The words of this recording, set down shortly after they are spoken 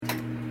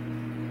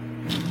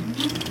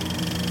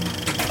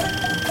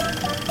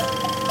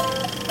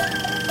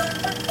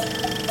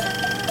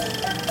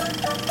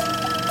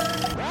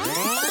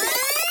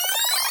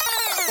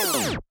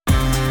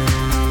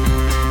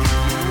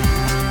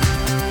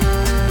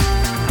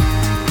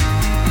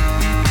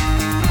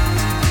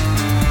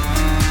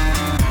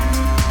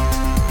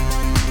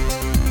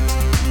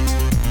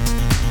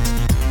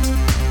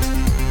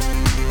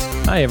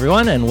Hi,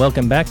 everyone, and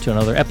welcome back to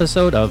another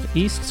episode of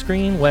East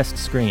Screen, West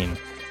Screen.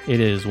 It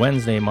is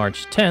Wednesday,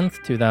 March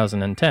 10th,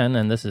 2010,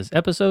 and this is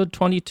episode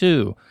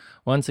 22.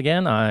 Once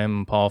again,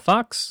 I'm Paul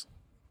Fox.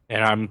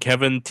 And I'm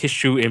Kevin,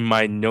 tissue in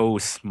my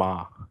nose,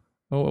 ma.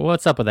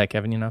 What's up with that,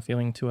 Kevin? You're not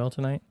feeling too well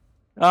tonight?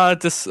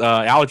 Just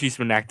allergies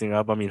been acting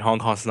up. I mean, Hong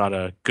Kong's not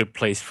a good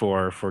place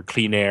for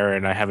clean air,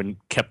 and I haven't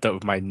kept up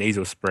with my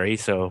nasal spray.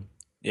 So,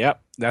 yeah,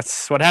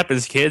 that's what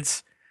happens,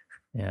 kids.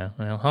 Yeah,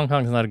 well, Hong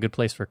Kong's not a good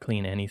place for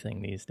clean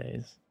anything these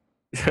days.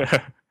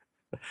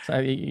 So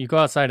you go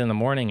outside in the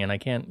morning, and I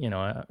can't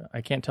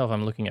tell if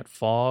I'm looking at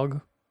fog,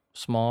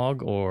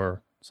 smog,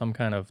 or some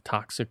kind of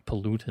toxic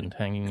pollutant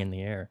hanging in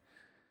the air.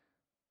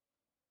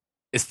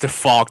 It's the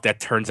fog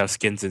that turns our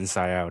skins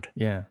inside out.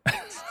 Yeah.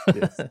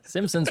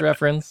 Simpsons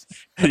reference.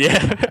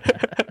 Yeah.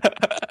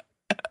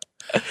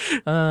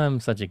 I'm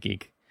such a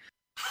geek.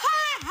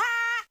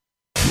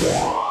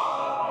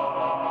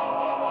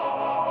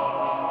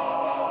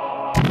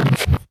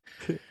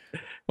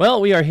 Well,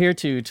 we are here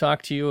to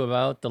talk to you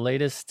about the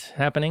latest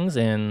happenings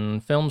in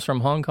films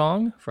from Hong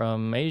Kong,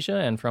 from Asia,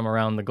 and from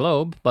around the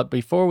globe. But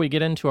before we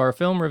get into our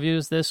film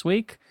reviews this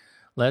week,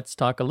 let's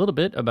talk a little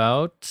bit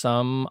about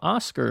some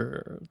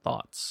Oscar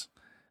thoughts.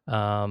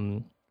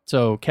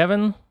 So,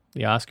 Kevin,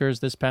 the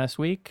Oscars this past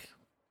week.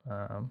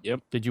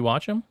 Yep. Did you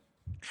watch them?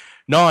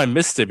 No, I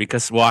missed it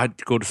because I had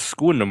to go to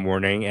school in the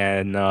morning,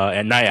 and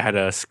at night I had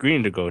a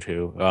screening to go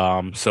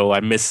to. So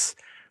I missed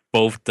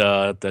both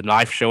the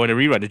live show and the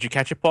rerun. Did you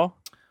catch it, Paul?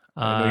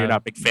 I know you're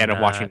not a big fan of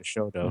watching the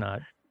show, though.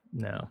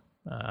 No.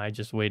 I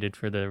just waited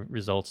for the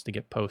results to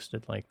get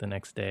posted like the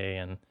next day,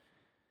 and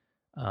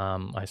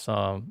I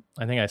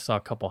think I saw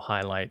a couple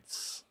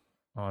highlights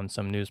on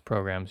some news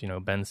programs. You know,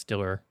 Ben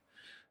Stiller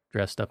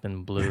dressed up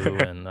in blue,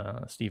 and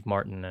Steve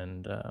Martin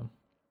and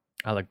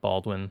Alec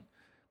Baldwin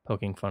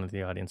poking fun at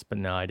the audience. But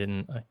no, I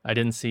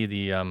didn't see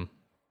the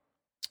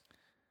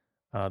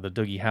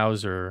Doogie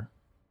Howser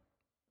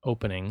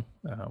opening.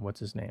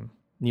 What's his name?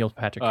 Neil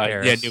Patrick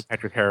Harris. Yeah, Neil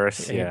Patrick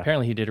Harris. Yeah.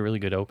 Apparently he did a really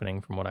good opening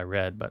from what I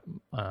read, but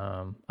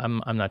I'm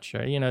not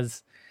sure. You know,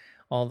 it's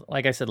all,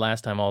 like I said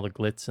last time, all the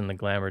glitz and the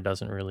glamour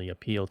doesn't really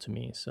appeal to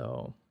me.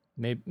 So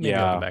maybe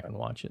I'll go back and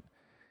watch it.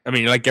 I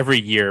mean, like every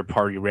year,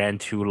 party ran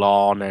too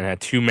long and had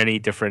too many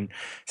different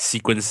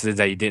sequences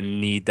that you didn't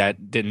need,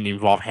 that didn't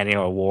involve handing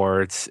out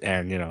awards.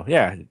 And, you know,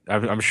 yeah,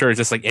 I'm sure it's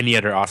just like any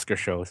other Oscar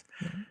shows.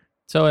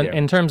 So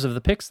in terms of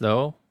the picks,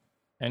 though,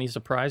 any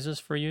surprises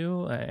for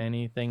you?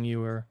 Anything you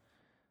were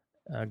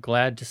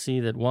glad to see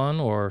that won,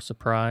 or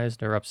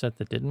surprised or upset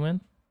that didn't win?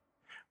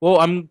 Well,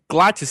 I'm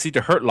glad to see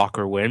The Hurt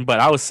Locker win, but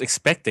I was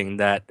expecting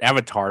that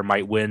Avatar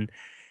might win,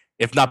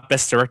 if not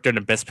Best Director,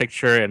 then Best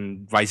Picture,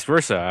 and vice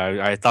versa.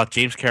 I thought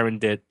James Cameron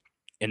did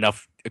a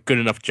good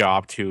enough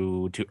job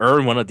to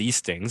earn one of these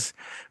things.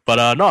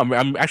 But no,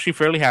 I'm actually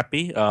fairly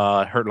happy.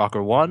 Hurt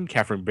Locker won.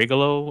 Catherine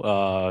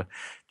Bigelow,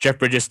 Jeff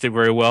Bridges did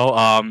very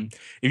well.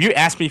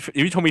 If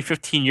you told me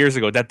 15 years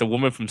ago that the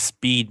woman from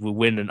Speed would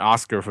win an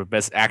Oscar for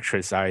Best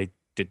Actress, I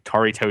did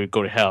Tori tell you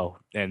go to hell,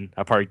 and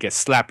I'll probably get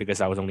slapped because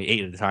I was only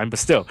 8 at the time. But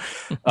still,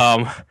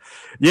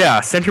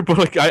 yeah, Sandra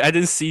Bullock. I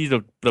didn't see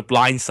the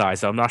Blind Side,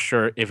 so I'm not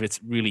sure if it's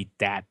really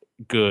that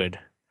good.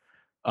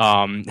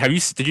 Did you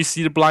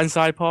see The Blind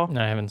Side, Paul?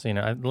 No, I haven't seen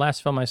it. The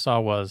last film I saw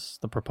was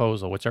The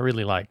Proposal, which I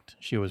really liked.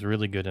 She was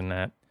really good in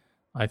that.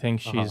 I think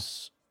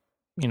she's,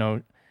 you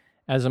know,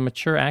 as a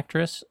mature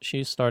actress,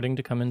 she's starting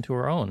to come into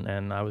her own,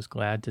 and I was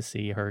glad to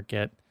see her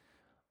get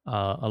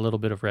a little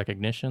bit of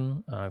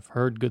recognition. I've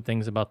heard good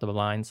things about The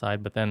Blind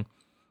Side, but then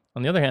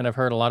on the other hand, I've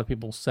heard a lot of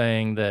people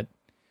saying that,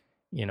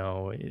 you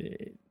know,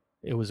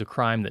 it was a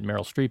crime that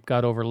Meryl Streep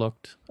got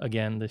overlooked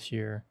again this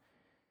year.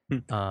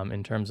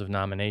 In terms of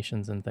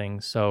nominations and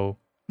things. So,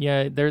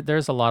 yeah,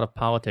 there's a lot of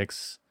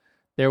politics.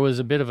 There was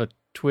a bit of a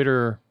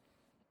Twitter,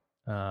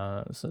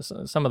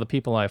 some of the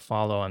people I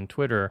follow on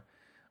Twitter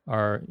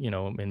are, you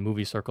know, in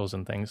movie circles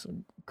and things.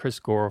 Chris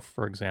Gore,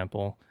 for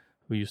example,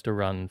 who used to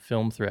run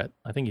Film Threat.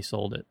 I think he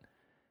sold it.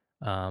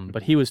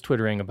 But he was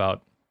twittering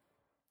about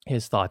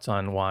his thoughts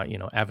on why, you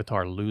know,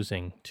 Avatar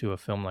losing to a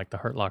film like The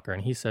Hurt Locker.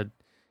 And he said,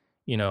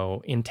 you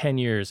know, in 10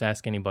 years,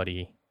 ask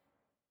anybody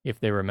if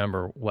they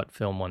remember what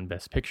film won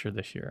Best Picture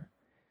this year.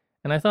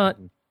 And I thought,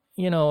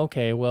 you know,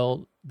 okay,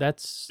 well,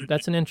 that's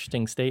an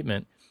interesting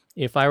statement.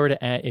 If you were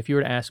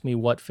to ask me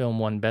what film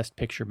won Best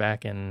Picture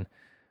back in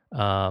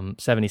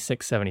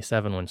 76,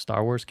 77 when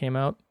Star Wars came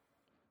out,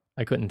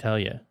 I couldn't tell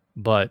you.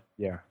 But,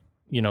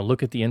 you know,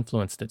 look at the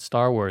influence that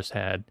Star Wars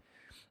had.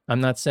 I'm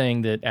not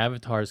saying that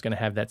Avatar is going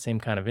to have that same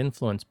kind of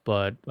influence,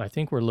 but I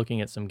think we're looking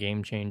at some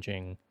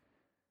game-changing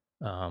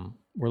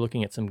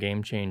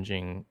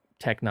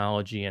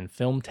technology and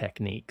film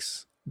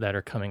techniques that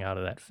are coming out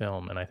of that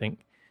film. And I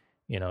think,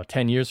 you know,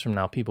 10 years from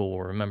now, people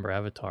will remember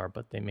Avatar,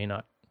 but they may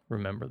not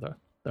remember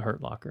the Hurt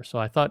Locker. So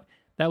I thought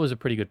that was a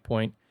pretty good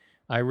point.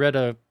 I read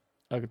a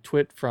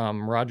twit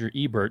from Roger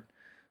Ebert,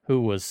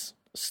 who was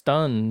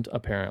stunned,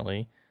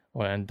 apparently,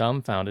 and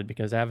dumbfounded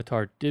because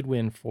Avatar did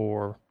win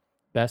for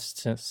Best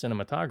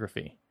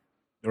Cinematography.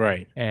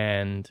 Right.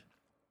 And,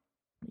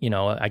 you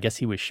know, I guess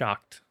he was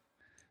shocked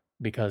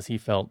because he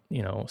felt,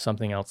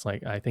 something else,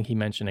 like I think he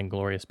mentioned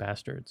Inglourious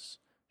Bastards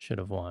should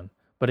have won.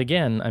 But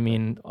again, I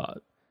mean,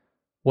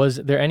 was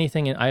there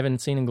anything I haven't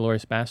seen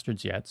Inglourious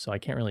Bastards yet, so I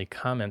can't really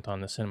comment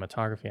on the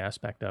cinematography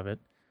aspect of it.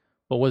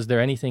 But was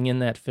there anything in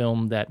that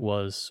film that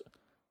was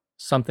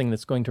something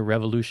that's going to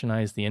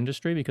revolutionize the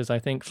industry? Because I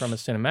think from a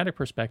cinematic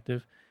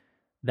perspective,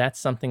 that's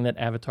something that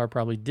Avatar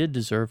probably did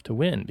deserve to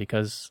win,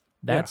 because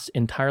that's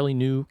entirely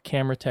new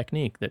camera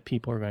technique that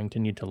people are going to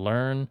need to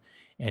learn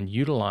and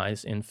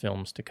utilize in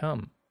films to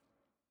come.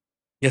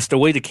 Yes, the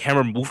way the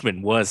camera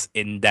movement was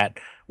in that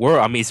world,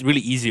 I mean, it's really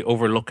easy to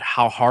overlook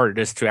how hard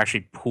it is to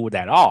actually pull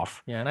that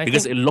off. Yeah, and I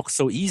because think, it looks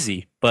so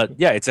easy. But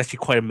yeah, it's actually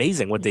quite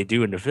amazing what they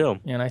do in the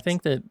film. and I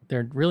think that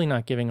they're really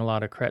not giving a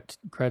lot of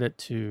credit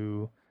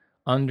to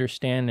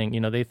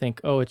understanding. They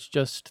think, oh, it's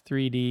just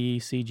 3D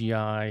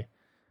CGI,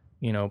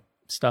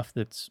 stuff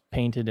that's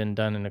painted and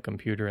done in a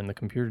computer, and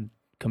the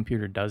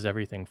computer does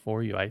everything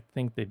for you. I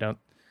think they don't.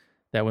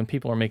 That when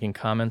people are making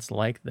comments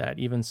like that,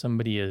 even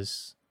somebody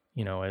as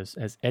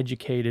as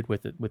educated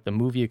with the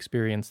movie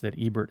experience that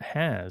Ebert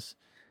has,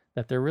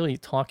 that they're really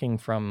talking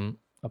from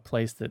a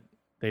place that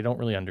they don't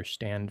really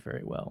understand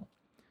very well.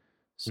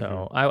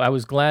 So I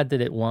was glad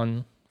that it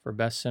won for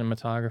best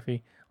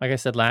cinematography. Like I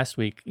said last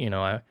week,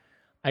 I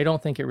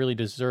don't think it really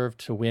deserved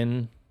to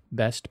win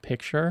best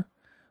picture,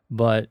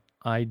 but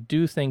I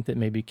do think that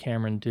maybe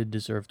Cameron did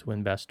deserve to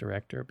win best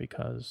director,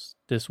 because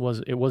it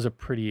was a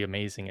pretty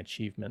amazing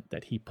achievement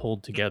that he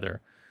pulled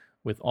together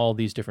with all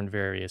these different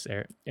various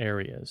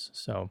areas.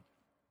 So,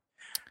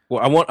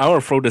 well, I want to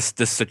throw this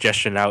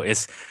suggestion out: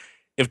 is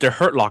if the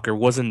Hurt Locker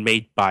wasn't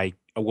made by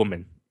a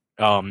woman,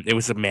 it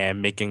was a man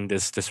making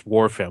this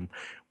war film,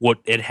 would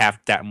it have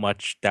that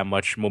much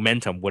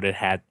momentum? Would it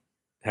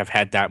have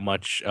had that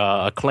much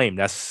acclaim?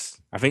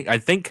 I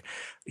think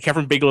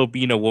Catherine Bigelow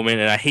being a woman,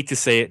 and I hate to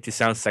say it to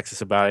sound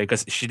sexist about it,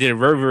 because she did a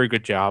very, very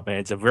good job, and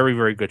it's a very,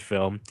 very good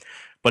film.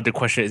 But the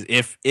question is,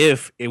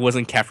 if it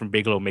wasn't Catherine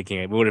Bigelow making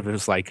it, what if it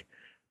was like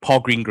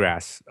Paul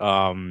Greengrass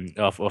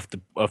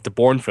of the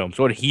Bourne films?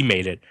 What if he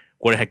made it?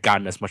 Would it have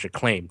gotten as much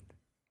acclaim?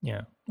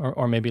 Yeah,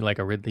 or maybe like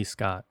a Ridley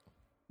Scott.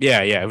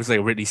 Yeah, it was like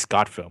a Ridley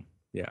Scott film.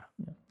 Yeah.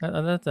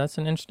 That's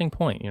an interesting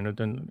point.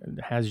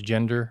 Has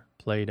gender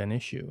played an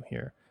issue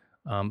here?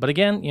 But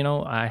again,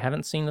 I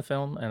haven't seen the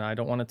film, and I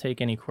don't want to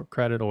take any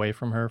credit away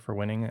from her for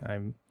winning.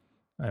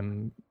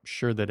 I'm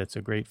sure that it's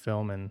a great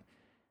film, and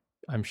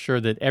I'm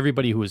sure that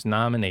everybody who was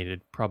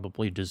nominated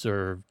probably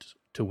deserved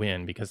to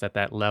win, because at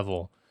that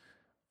level,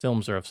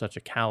 films are of such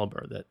a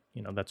caliber that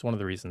that's one of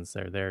the reasons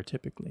they're there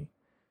typically.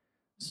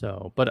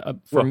 So, but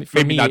for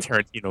me, not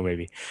Tarantino,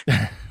 maybe.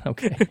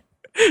 Okay,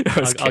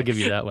 I'll give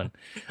you that one.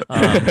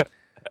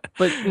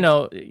 But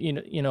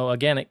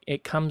again,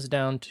 it comes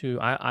down to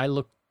I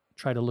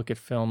try to look at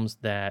films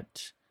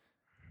that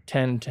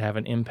tend to have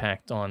an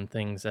impact on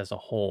things as a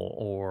whole,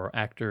 or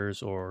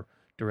actors or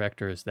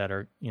directors that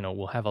are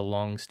will have a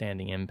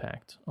long-standing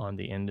impact on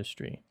the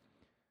industry.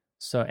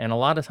 So, and a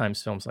lot of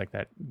times films like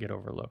that get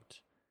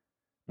overlooked.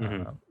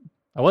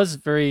 I was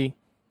very,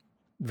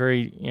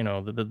 very,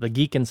 the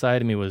geek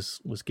inside of me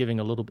was given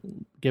a little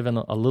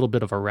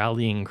bit of a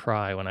rallying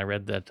cry when I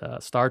read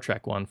that Star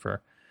Trek won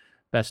for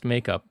best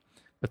makeup.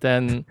 But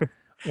then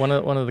one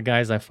of the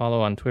guys I follow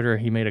on Twitter,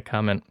 he made a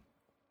comment.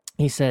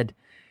 He said,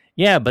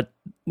 "Yeah, but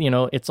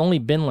it's only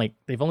been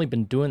they've only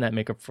been doing that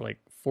makeup for like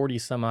 40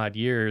 some odd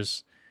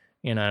years."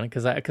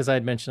 Because I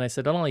had mentioned, I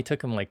said it only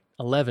took them like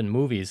 11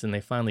 movies and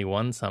they finally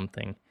won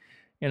something.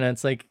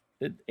 It's like,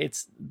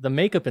 it's the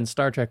makeup in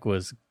Star Trek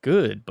was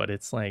good, but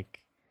it's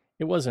like,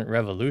 it wasn't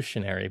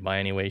revolutionary by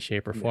any way,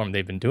 shape, or form.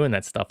 They've been doing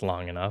that stuff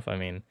long enough. I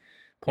mean,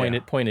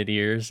 pointed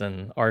ears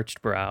and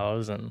arched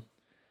brows, and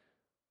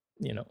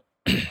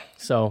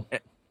so.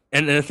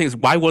 And the thing is,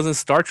 why wasn't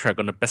Star Trek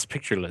on the Best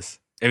Picture list?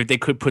 If they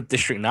could put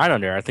District 9 on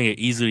there, I think it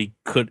easily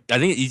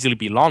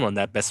belonged on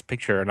that Best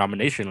Picture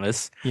nomination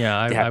list. Yeah,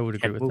 I would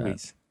agree with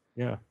movies.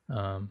 that.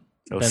 Yeah.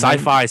 So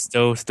sci-fi is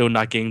still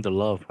not getting the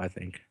love, I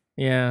think.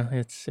 Yeah,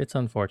 it's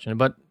unfortunate,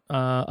 but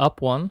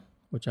Up won,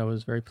 which I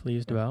was very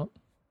pleased about.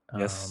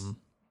 Yes.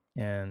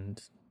 And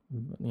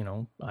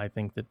I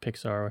think that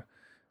Pixar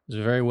is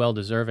very well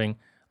deserving.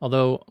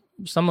 Although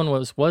someone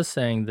was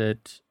saying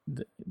that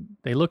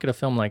they look at a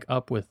film like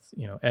Up with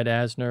Ed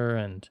Asner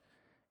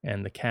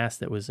and the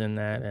cast that was in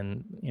that,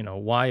 and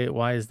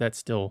why is that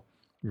still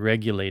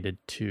regulated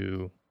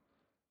to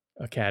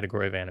a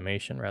category of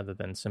animation rather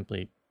than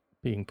simply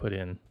being put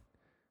in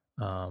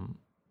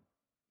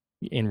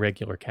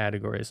regular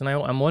categories? And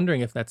I'm wondering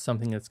if that's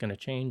something that's going to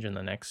change in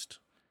the next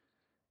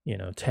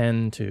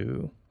 10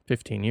 to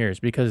 15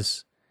 years,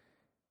 because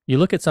you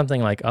look at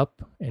something like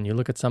Up and you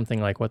look at something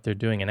like what they're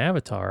doing in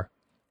Avatar,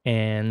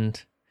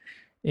 and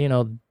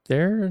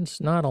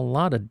there's not a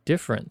lot of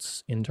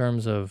difference in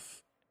terms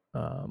of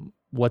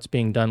what's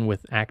being done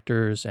with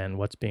actors and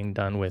what's being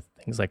done with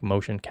things like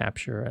motion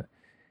capture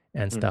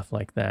and stuff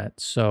like that.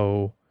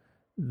 So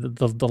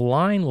the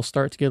line will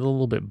start to get a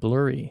little bit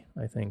blurry,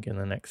 I think, in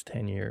the next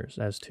 10 years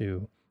as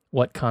to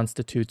what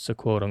constitutes a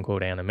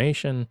quote-unquote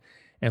animation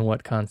and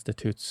what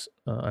constitutes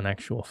an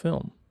actual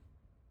film.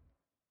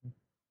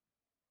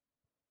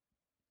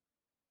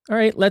 All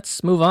right,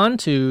 let's move on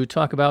to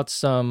talk about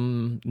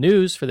some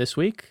news for this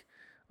week.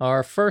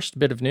 Our first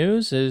bit of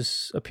news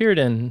is appeared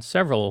in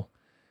several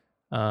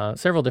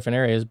different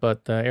areas,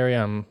 but the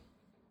area I'm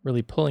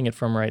really pulling it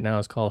from right now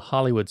is called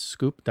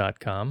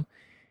HollywoodScoop.com.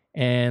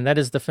 And that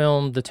is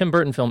the Tim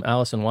Burton film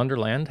Alice in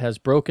Wonderland has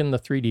broken the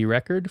 3D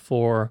record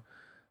for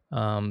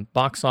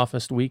box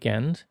office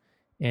weekend.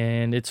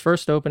 And its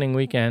first opening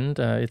weekend,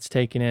 it's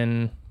taken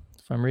in,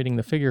 if I'm reading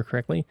the figure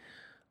correctly,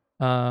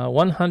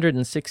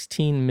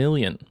 116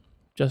 million,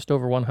 just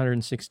over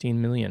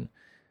 116 million,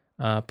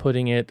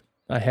 putting it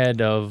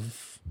ahead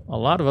of a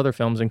lot of other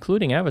films,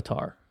 including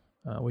Avatar,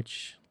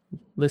 which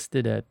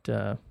listed at,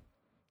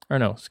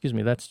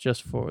 that's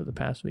just for the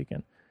past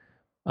weekend.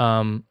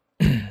 But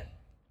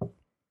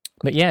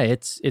yeah,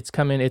 it's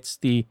come in. It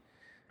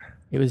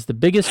was the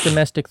biggest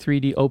domestic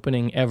 3D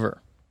opening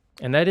ever,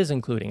 and that is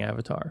including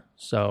Avatar.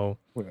 So,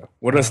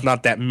 there's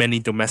not that many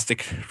domestic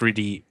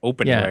 3D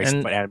opening rights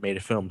for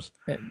animated films.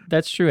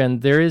 That's true,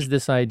 and there is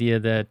this idea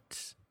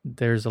that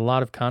there's a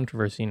lot of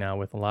controversy now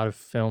with a lot of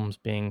films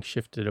being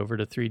shifted over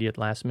to 3D at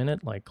last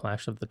minute, like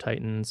Clash of the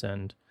Titans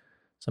and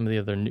some of the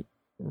other new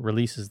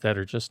releases that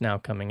are just now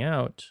coming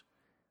out.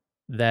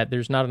 That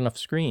there's not enough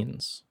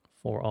screens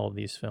for all of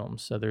these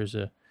films, so there's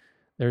a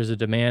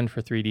demand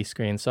for 3D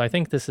screens. So I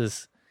think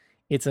it's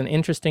an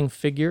interesting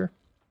figure.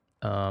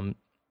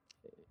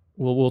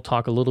 We'll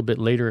talk a little bit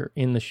later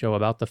in the show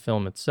about the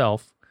film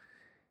itself,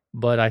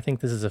 but I think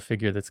this is a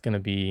figure that's going to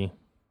be,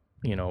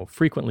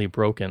 frequently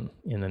broken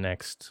in the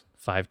next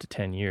 5 to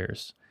 10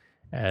 years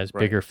as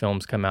bigger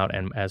films come out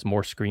and as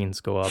more screens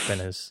go up and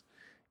as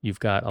you've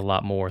got a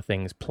lot more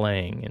things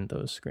playing in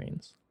those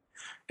screens.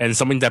 And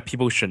something that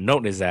people should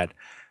note is that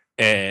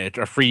a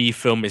 3D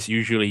film is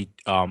usually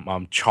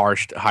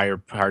charged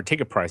higher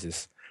ticket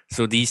prices.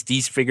 So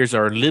these figures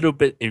are a little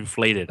bit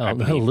inflated. A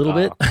little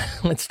bit?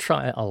 Let's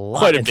try a lot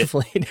quite a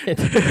inflated.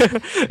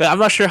 I'm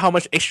not sure how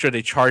much extra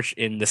they charge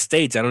in the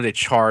States. I know they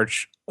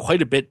charge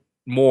quite a bit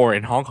more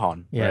in Hong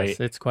Kong. Yes, right?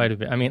 It's quite a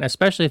bit. I mean,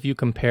 especially if you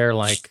compare,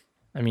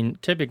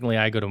 typically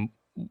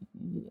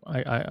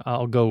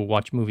I'll go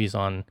watch movies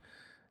on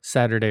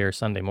Saturday or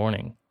Sunday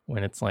morning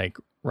when it's like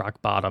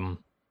rock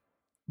bottom,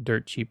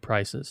 dirt cheap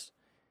prices.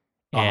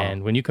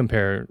 And when you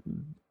compare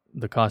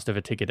the cost of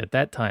a ticket at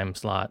that time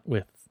slot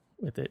with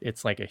it,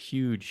 it's like a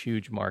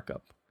huge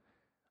markup.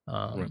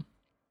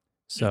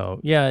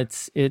 So yeah,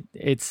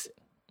 it's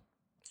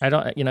I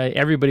don't,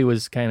 everybody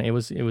was it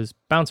was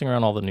bouncing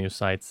around all the news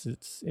sites.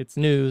 It's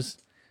news.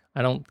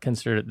 I don't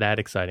consider it that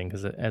exciting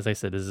because, as I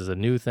said, this is a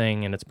new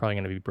thing and it's probably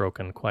going to be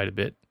broken quite a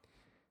bit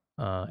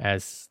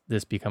as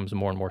this becomes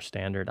more and more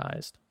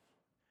standardized.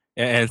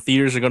 And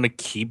theaters are going to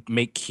keep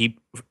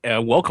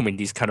welcoming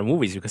these kind of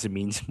movies because it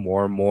means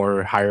more and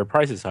more higher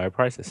prices.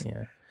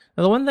 Yeah.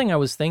 Now, the one thing I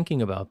was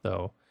thinking about,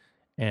 though,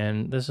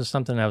 and this is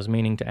something I was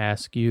meaning to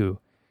ask you,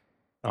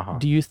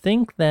 do you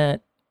think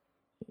that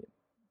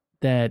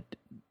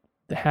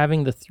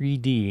having the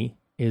 3D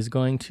is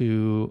going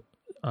to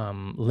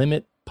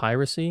limit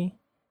piracy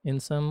in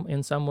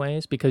some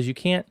ways? Because you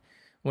can't,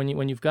 when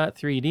you've got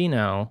 3D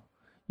now,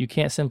 you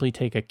can't simply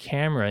take a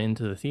camera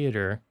into the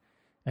theater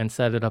and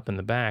set it up in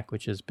the back,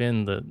 which has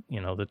been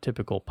the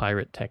typical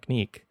pirate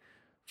technique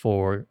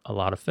for a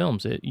lot of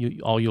films.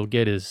 All you'll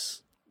get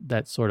is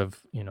that sort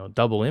of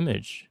double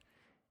image,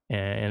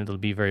 and it'll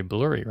be very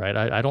blurry, right?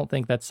 I don't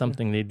think that's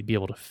something they'd be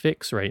able to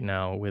fix right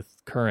now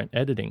with current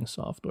editing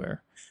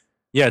software.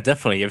 Yeah,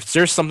 definitely. If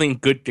there's something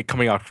good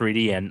coming out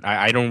 3D, and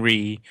I don't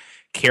really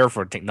care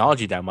for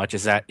technology that much,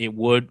 is that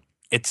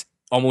it's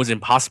almost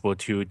impossible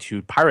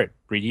to pirate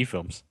 3D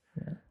films,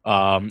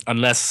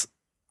 unless.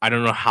 I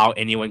don't know how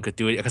anyone could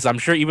do it, because I'm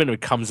sure even if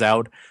it comes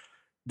out,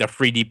 the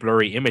 3D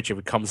blurry image, if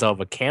it comes out of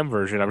a cam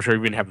version, I'm sure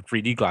even have a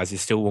 3D glass, you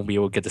still won't be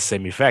able to get the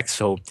same effect.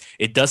 So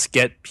it does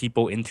get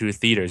people into the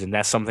theaters, and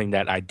that's something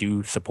that I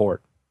do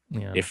support,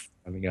 if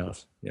nothing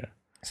else. Yeah.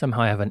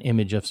 Somehow I have an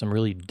image of some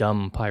really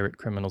dumb pirate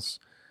criminals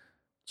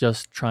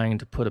just trying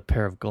to put a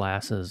pair of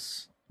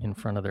glasses in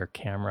front of their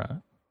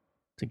camera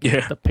to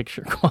get the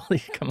picture quality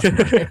to come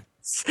out.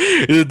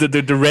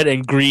 the red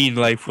and green,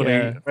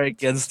 putting right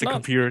against the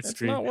computer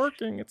screen.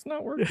 It's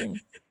not working.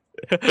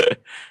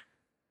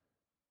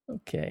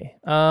 Okay.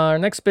 Our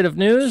next bit of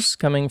news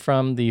coming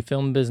from the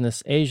Film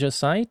Business Asia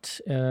site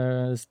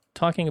is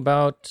talking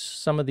about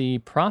some of the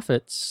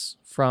profits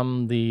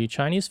from the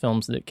Chinese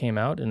films that came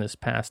out in this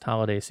past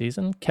holiday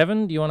season.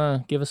 Kevin, do you want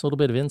to give us a little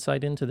bit of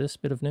insight into this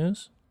bit of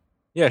news?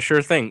 Yeah,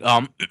 sure thing.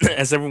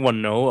 As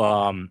everyone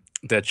know,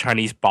 the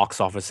Chinese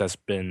box office has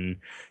been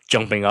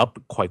jumping up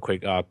quite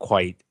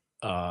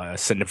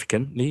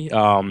significantly,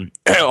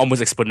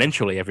 almost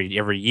exponentially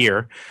every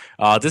year.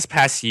 This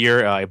past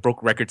year, it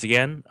broke records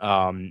again.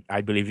 I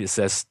believe it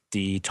says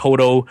the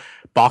total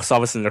box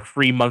office in the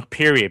 3-month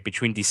period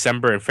between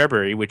December and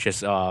February, which is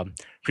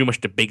pretty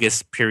much the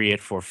biggest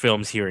period for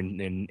films here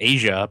in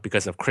Asia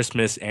because of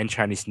Christmas and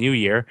Chinese New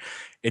Year.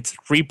 It's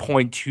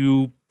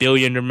 3.2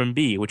 billion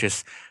RMB, which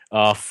is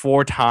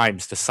 4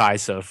 times the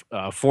size of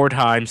 4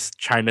 times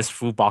China's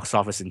full box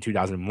office in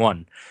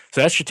 2001.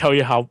 So that should tell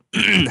you how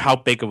how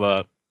big of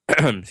a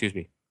Excuse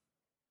me.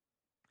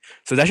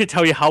 So that should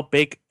tell you how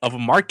big of a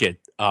market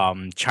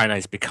China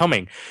is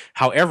becoming.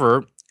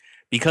 However,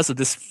 because of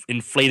this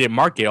inflated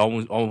market,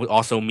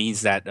 also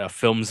means that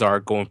films are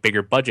going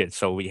bigger budget.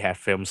 So we have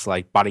films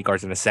like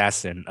Bodyguards and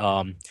Assassin,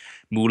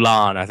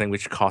 Mulan, I think,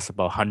 which costs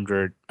about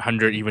 100,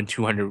 even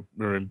 200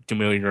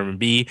 million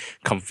RMB.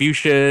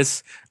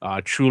 Confucius,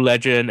 True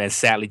Legend, and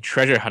sadly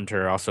Treasure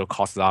Hunter also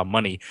cost a lot of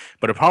money.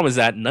 But the problem is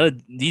that none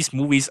of these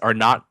movies are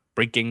not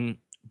breaking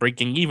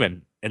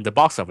even in the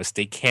box office.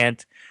 They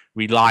can't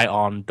rely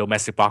on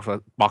domestic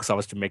box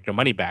office to make their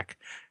money back.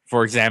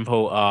 For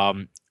example,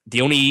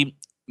 the only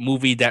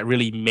movie that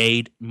really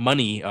made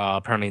money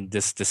apparently in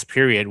this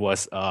period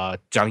was Zhang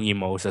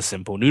Yimou's A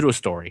Simple Noodle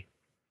Story.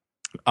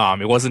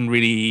 It wasn't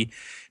really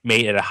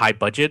made at a high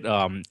budget.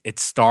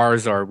 Its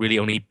stars are really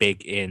only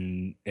big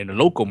in the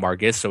local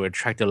market, so it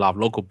attracted a lot of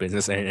local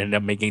business and ended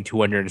up making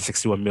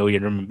 261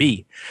 million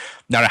RMB.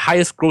 Now, the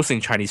highest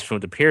grossing Chinese film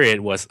of the period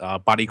was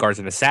Bodyguards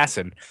and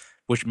Assassin,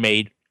 which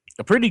made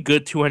a pretty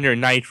good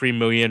 293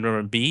 million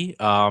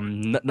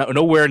RMB.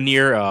 Nowhere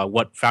near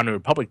what Founding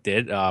Republic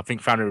did. I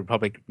think Founding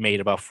Republic made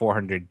about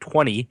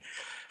 420,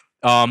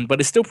 but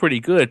it's still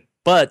pretty good.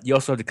 But you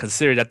also have to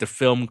consider that the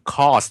film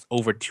cost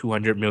over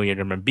 200 million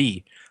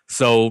RMB.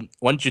 So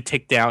once you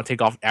take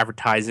off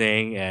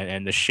advertising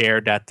and the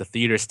share that the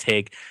theaters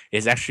take,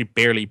 is actually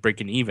barely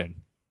breaking even.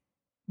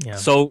 Yeah.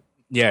 So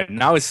yeah,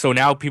 now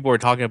people are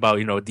talking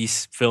about,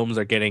 these films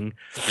are getting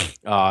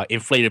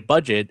inflated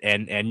budget,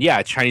 and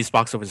yeah, Chinese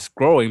box office is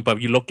growing, but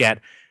if you look at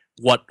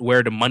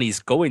where the money is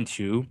going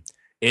to,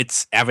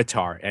 it's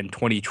Avatar and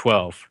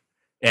 2012.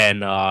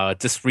 And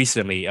just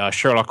recently,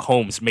 Sherlock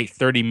Holmes made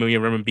 30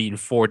 million RMB in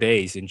 4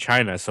 days in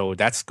China, so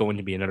that's going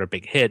to be another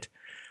big hit.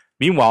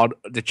 Meanwhile,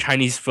 the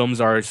Chinese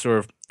films are sort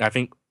of, I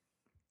think,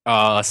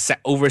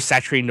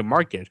 oversaturating the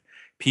market.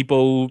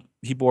 People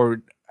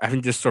are, I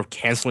think, just sort of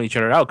canceling each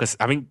other out, because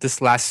I think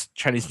this last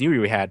Chinese New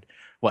Year we had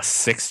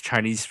 6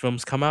 Chinese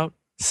films come out,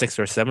 6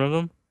 or 7 of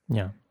them.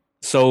 Yeah.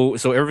 So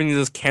everything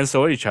just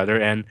cancel each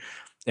other, and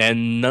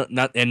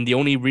the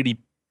only really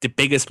the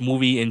biggest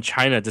movie in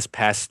China this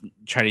past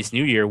Chinese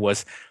New Year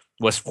was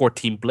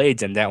 14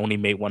 Blades, and that only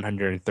made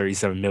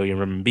 137 million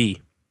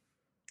RMB.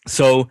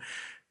 So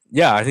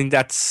yeah, I think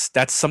that's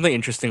something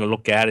interesting to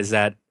look at, is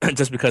that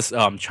just because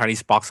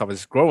Chinese box office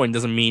is growing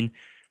doesn't mean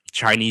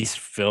Chinese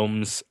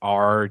films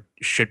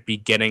should be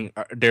getting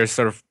they're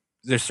sort of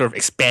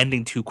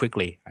expanding too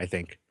quickly, I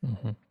think.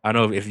 Mm-hmm. I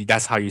don't know if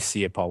that's how you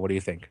see it, Paul. What do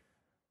you think?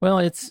 Well,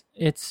 it's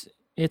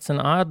an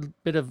odd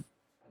bit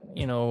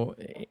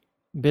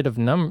of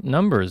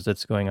numbers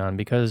that's going on,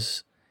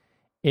 because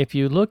if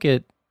you look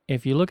at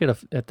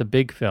the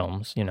big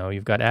films,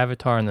 you've got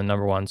Avatar in the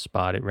number 1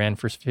 spot. It ran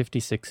for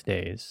 56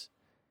 days,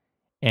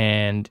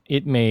 and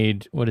it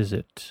made, what is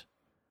it,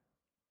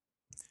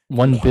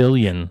 1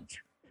 billion.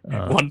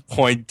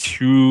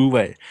 1.2.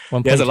 Wait,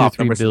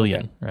 1.23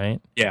 billion, right?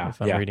 Yeah, if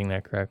I'm reading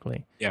that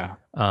correctly. Yeah.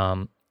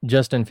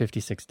 Just in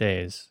 56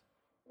 days,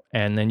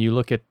 and then you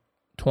look at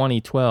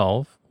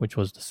 2012, which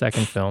was the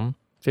second film,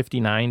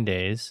 59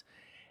 days,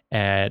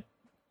 at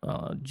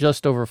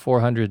just over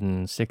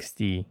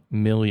 460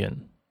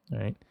 million,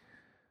 right?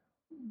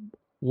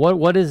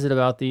 What is it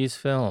about these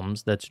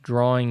films that's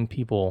drawing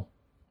people,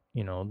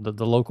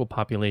 the local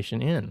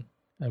population in?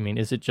 I mean,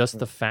 is it just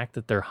the fact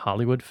that they're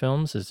Hollywood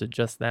films? Is it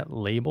just that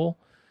label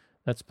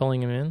that's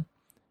pulling them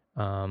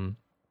in?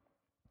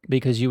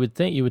 Because you would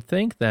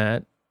think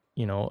that,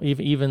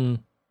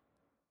 even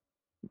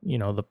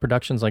the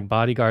productions like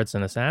Bodyguards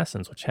and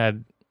Assassins, which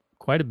had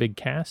quite a big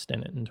cast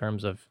in it in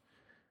terms of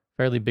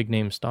fairly big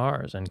name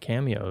stars and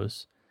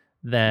cameos,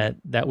 that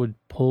would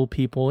pull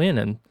people in.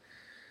 And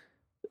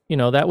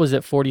that was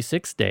at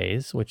 46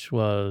 days, which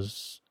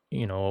was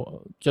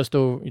just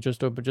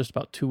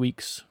about 2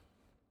 weeks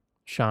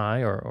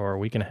shy, or a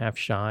week and a half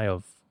shy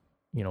of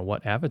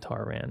what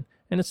Avatar ran,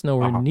 and it's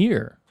nowhere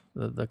near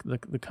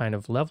the kind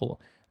of level.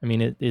 I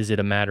mean, is it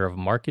a matter of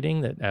marketing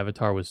that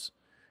there was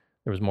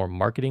more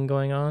marketing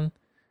going on?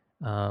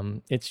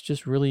 It's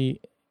just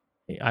really,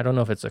 I don't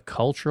know if it's a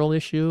cultural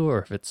issue or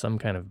if it's some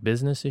kind of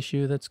business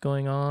issue that's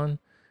going on.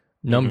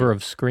 Number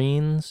of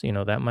screens,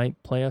 that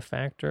might play a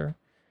factor.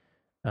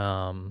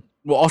 Well,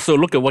 also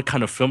look at what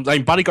kind of films. I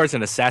mean, Bodyguards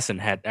and Assassin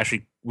had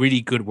actually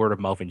really good word of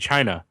mouth in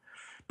China.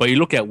 But you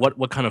look at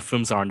what kind of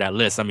films are on that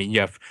list. I mean,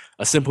 you have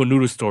A Simple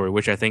Noodle Story,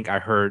 which I think I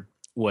heard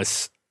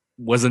wasn't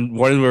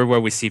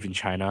well received in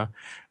China.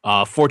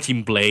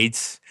 14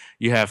 Blades.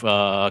 You have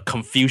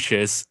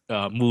Confucius,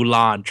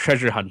 Mulan,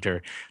 Treasure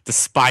Hunter, The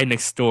Spy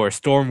Next Door,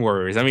 Storm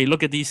Warriors. I mean,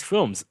 look at these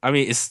films. I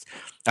mean,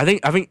 I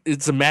think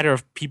it's a matter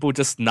of people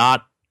just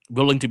not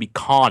willing to be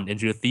conned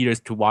into the theaters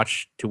to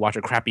watch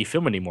a crappy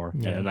film anymore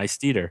in a nice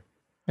theater.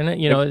 And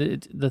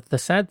the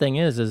sad thing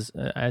is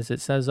as it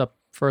says up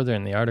further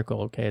in the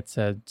article, okay, it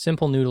said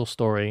Simple Noodle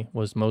Story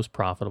was most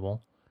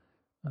profitable,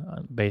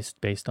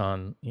 based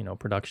on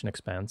production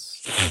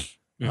expense.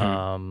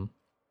 The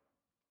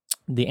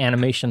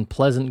animation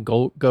Pleasant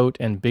Goat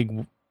and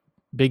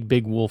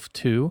Big Wolf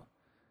 2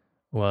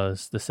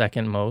 was the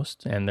second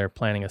most, and they're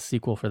planning a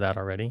sequel for that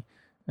already.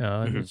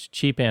 It's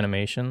cheap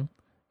animation,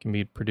 can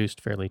be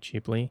produced fairly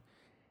cheaply,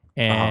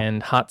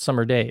 and Hot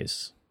Summer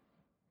Days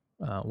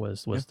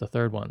was the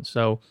third one.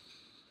 So,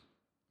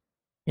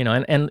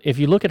 and if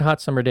you look at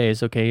Hot Summer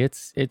Days, okay,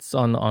 it's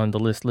on the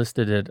list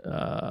listed at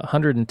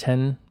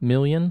 110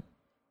 million.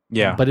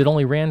 Yeah, but it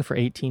only ran for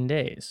 18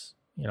 days.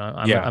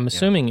 I'm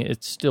assuming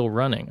it's still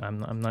running.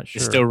 I'm not sure.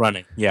 It's still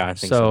running. Yeah, I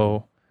think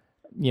so.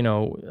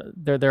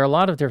 There are a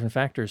lot of different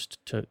factors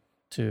to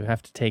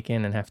have to take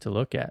in and have to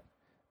look at.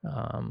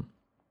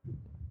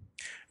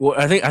 Well,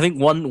 I think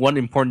one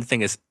important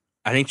thing is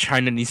I think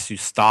China needs to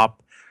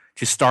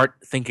start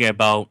thinking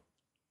about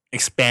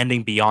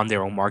expanding beyond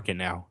their own market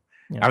now.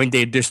 Yeah. I mean,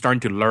 they're starting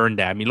to learn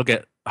that. I mean, look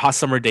at Hot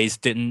Summer Days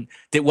did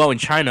well in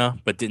China,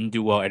 but didn't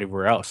do well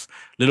everywhere else.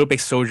 Little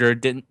Big Soldier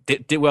did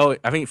well,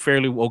 I think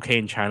fairly okay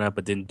in China,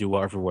 but didn't do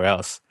well everywhere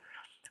else.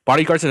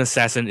 Bodyguards and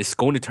Assassin is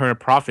going to turn a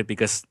profit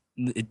because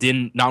it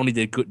not only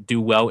did it do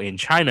well in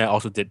China,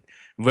 also did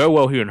very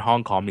well here in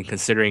Hong Kong. I mean,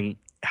 considering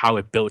how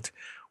it built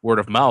word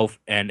of mouth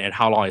and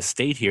how long it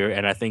stayed here,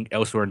 and I think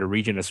elsewhere in the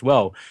region as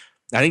well.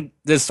 I think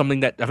there's something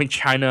that I think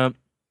China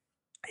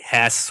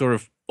has sort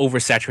of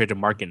oversaturated the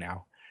market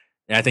now.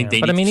 And I think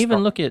they. But I mean,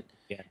 even look at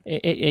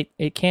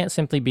it can't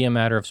simply be a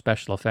matter of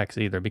special effects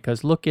either,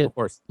 because look at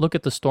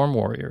the Storm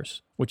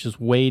Warriors, which is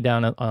way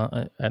down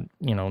at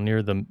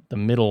near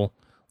the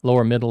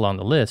lower middle on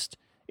the list.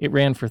 It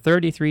ran for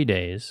 33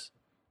 days.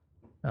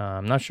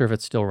 I'm not sure if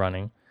it's still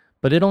running,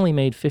 but it only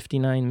made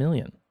 59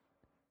 million.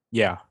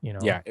 Yeah,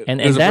 and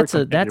that's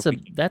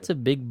a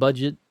big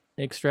budget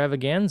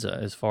extravaganza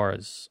as far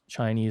as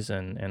Chinese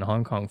and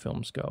Hong Kong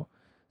films go.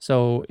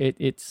 So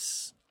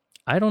it's.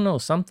 I don't know,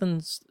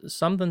 something's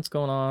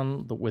going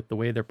on with the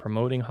way they're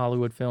promoting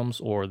Hollywood films,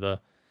 or the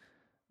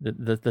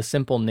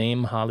simple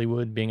name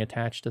Hollywood being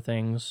attached to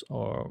things,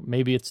 or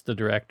maybe it's the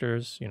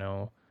directors,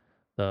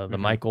 the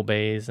Michael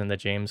Bays and the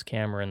James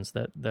Camerons,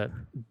 that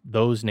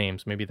those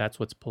names, maybe that's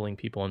what's pulling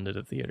people into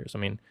the theaters. I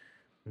mean,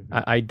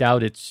 I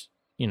doubt it's,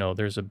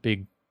 there's a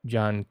big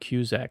John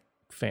Cusack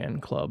fan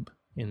club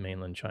in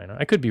mainland China.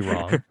 I could be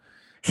wrong.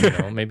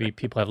 Maybe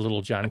people have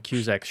little John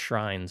Cusack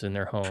shrines in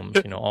their homes.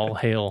 All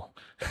hail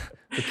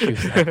the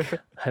Cusack.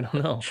 I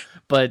don't know,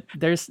 but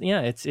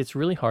it's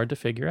really hard to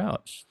figure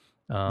out.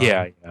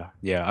 Yeah.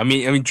 I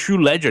mean,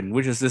 True Legend,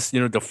 which is this,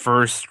 the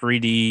first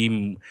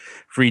 3D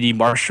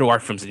martial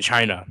art films in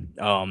China.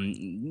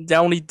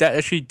 That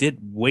actually did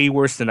way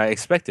worse than I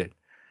expected.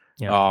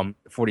 Yeah.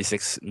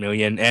 46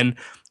 million, and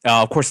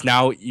of course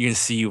now you can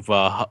see with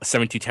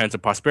 72 Tenets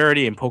of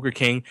Prosperity and Poker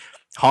King,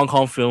 Hong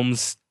Kong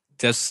films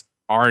just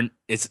aren't.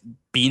 It's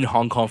being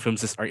Hong Kong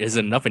films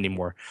isn't enough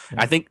anymore.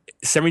 Yeah. I think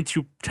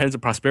 72 Tenets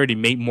of Prosperity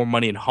made more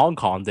money in Hong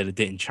Kong than it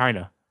did in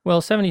China. Well,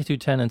 72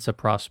 Tenets of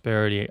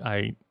Prosperity,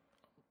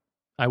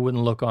 I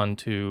wouldn't look on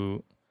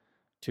too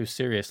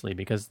seriously,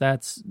 because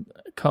that's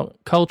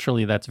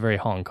culturally that's very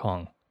Hong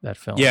Kong, that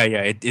film. Yeah,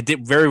 it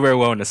did very, very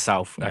well in the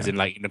south, as in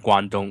like in the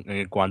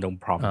Guangdong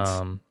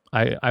province.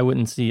 I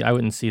wouldn't see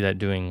that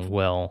doing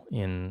well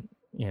in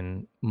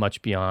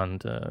much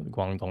beyond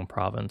Guangdong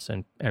province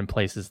and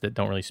places that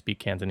don't really speak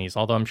Cantonese.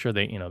 Although I'm sure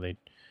they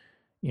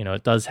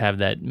it does have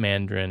that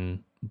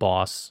Mandarin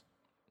boss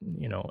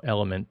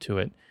element to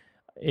it.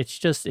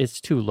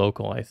 It's too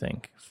local, I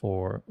think,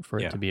 for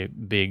it to be a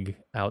big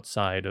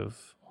outside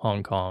of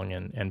Hong Kong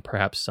and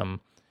perhaps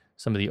some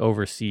of the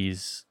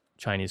overseas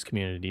Chinese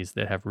communities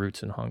that have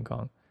roots in Hong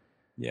Kong.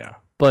 Yeah.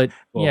 But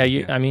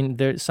I mean,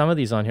 there's some of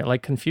these on here,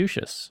 like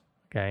Confucius.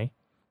 Okay.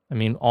 I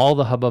mean, all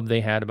the hubbub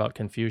they had about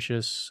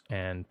Confucius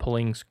and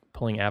pulling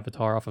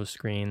Avatar off of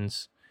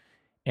screens,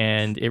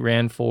 and it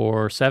ran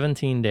for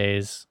 17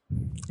 days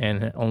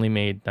and it only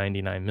made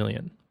 99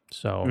 million.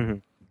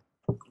 So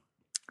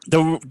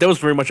there was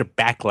very much a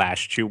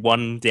backlash to,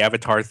 one, the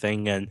Avatar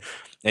thing,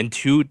 and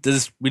two, this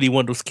is really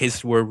one of those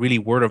cases where really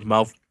word of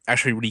mouth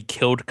actually really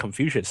killed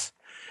Confucius.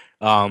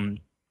 I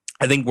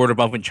think word of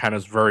mouth in China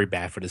is very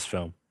bad for this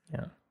film.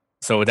 Yeah.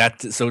 So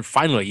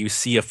finally you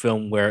see a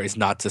film where it's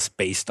not just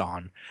based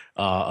on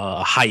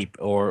hype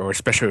or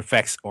special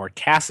effects or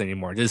cast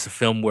anymore. This is a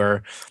film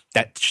where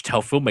that should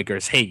tell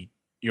filmmakers, hey,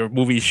 your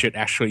movie should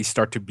actually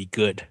start to be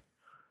good.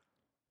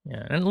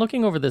 Yeah, and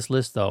looking over this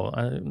list, though,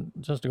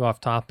 just to go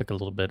off topic a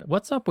little bit,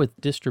 what's up with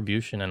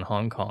distribution in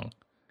Hong Kong?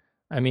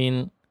 I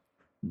mean,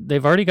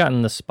 they've already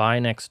gotten The Spy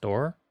Next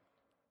Door.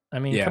 I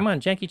mean, come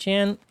on, Jackie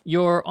Chan,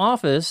 your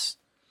office,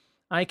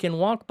 I can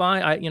walk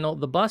by,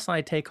 the bus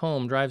I take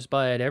home drives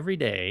by it every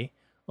day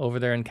over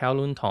there in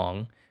Kowloon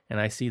Tong,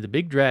 and I see the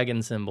big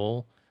dragon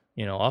symbol,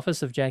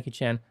 Office of Jackie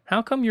Chan.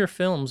 How come your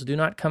films do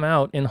not come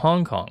out in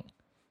Hong Kong?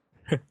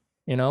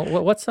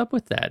 What's up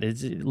with that?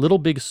 Is Little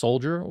Big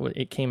Soldier?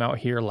 It came out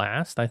here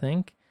last, I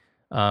think.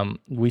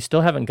 We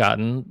still haven't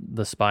gotten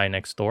The Spy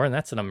Next Door, and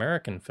that's an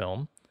American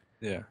film.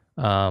 Yeah.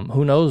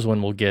 Who knows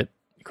when we'll get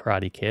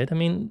Karate Kid? I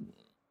mean,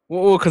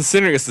 well,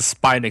 considering it's The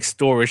Spy Next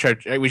Door, we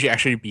should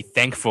actually be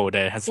thankful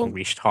that it hasn't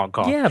reached Hong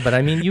Kong. Yeah, but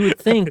I mean, you would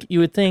think,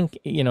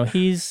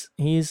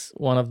 he's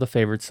one of the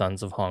favored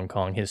sons of Hong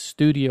Kong. His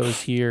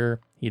studio's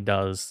here. He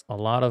does a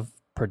lot of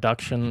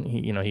production.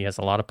 He has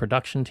a lot of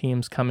production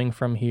teams coming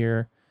from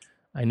here.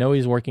 I know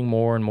he's working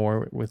more and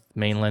more with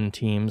mainland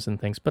teams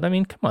and things, but I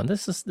mean, come on,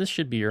 this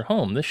should be your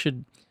home. This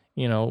should,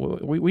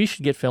 we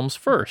should get films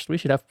first. We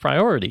should have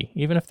priority,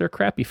 even if they're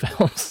crappy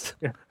films.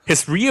 Yeah.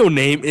 His real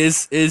name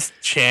is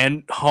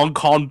Chan, Hong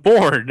Kong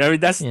born. I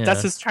mean, that's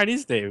his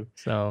Chinese name.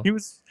 So he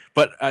was.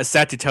 But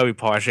sad to tell you,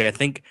 Paul, actually, I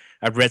think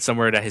I've read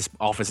somewhere that his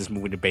office is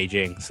moving to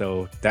Beijing.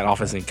 So that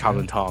office in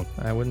Kowloon Tong.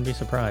 I wouldn't be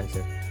surprised.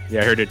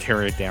 Yeah, I heard they're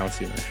tearing it down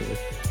soon, actually.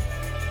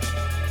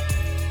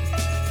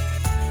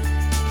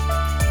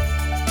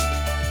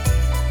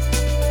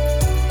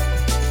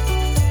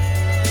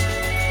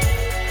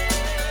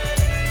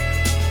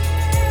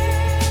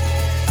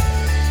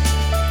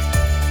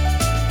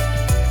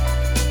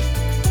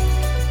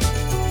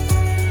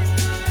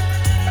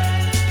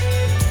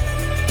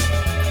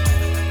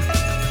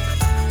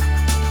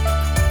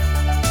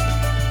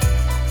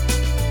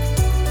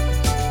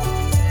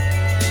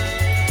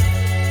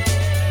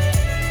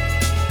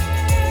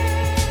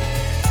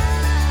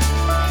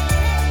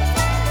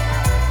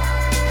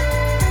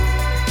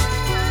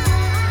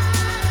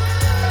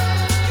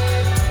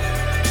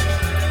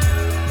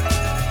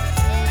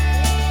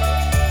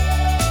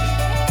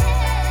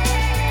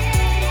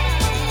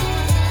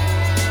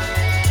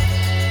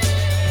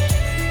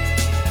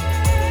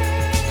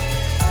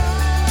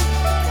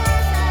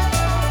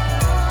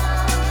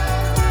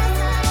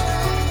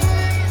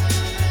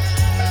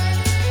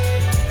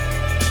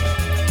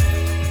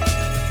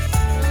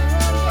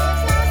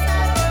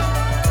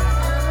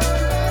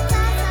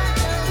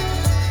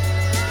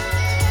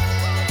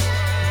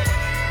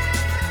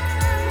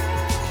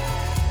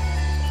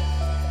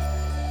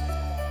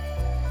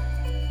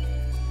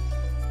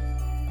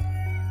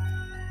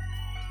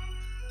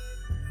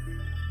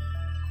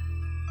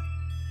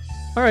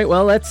 All right,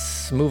 well,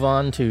 let's move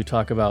on to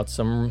talk about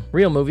some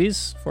real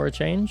movies for a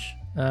change.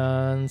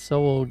 And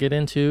so we'll get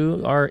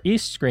into our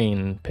East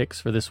Screen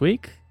picks for this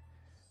week.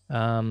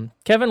 Kevin,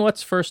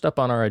 what's first up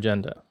on our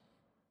agenda?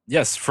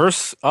 Yes,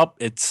 first up,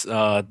 it's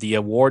the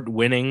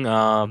award-winning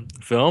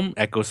film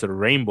Echoes of the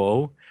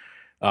Rainbow,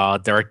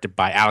 directed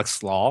by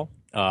Alex Law,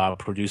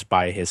 produced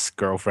by his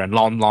girlfriend,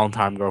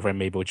 long-time girlfriend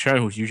Mabel Chen,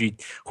 who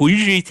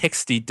usually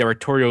takes the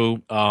directorial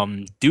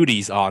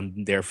duties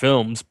on their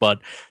films, but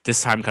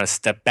this time kind of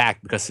stepped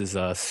back because it's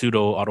a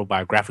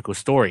pseudo-autobiographical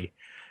story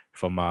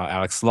from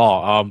Alex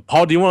Law.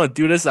 Paul, do you want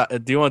to do this?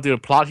 Do you want to do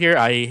the plot here?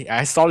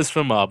 I saw this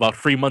film about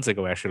 3 months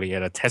ago, actually,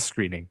 at a test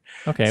screening.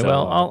 Okay, so,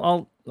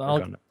 well,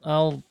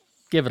 I'll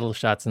give it a little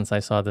shot since I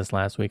saw this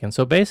last week. And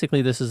so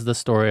basically, this is the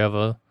story of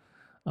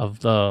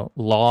the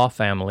Law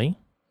family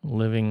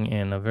living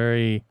in a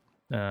very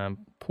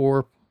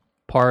poor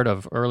part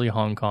of early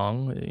Hong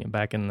Kong.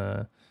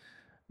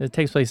 It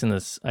takes place in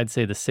I'd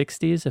say the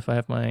 60s, if I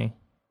have my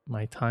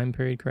time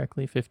period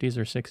correctly, 50s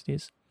or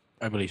 60s.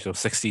 I believe so,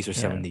 60s or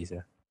 70s,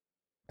 yeah.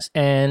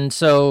 And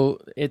so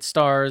it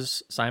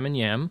stars Simon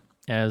Yam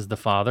as the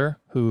father,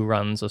 who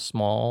runs a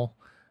small,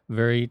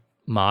 very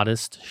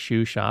modest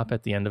shoe shop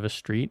at the end of a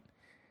street.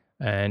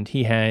 And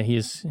he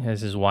has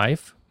his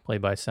wife,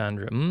 played by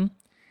Sandra Ng,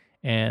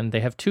 and they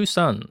have two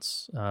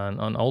sons.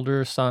 An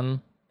older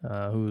son,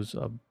 who's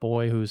a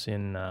boy who's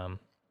in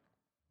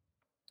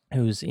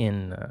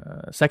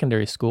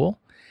secondary school,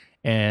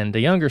 and a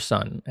younger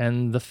son.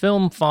 And the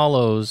film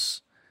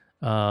follows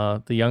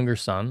the younger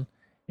son,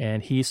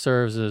 and he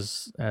serves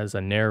as a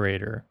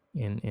narrator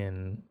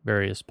in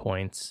various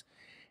points.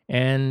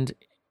 And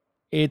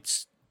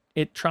it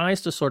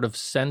tries to sort of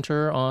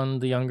center on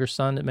the younger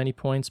son at many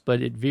points,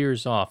 but it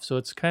veers off. So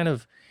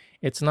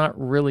it's not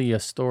really a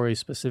story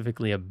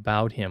specifically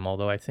about him,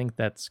 although I think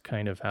that's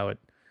kind of how it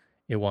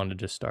wanted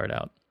to start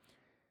out.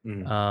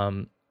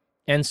 Mm.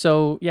 And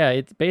so, yeah,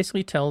 it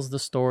basically tells the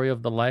story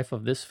of the life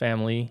of this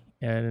family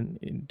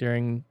and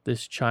during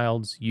this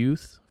child's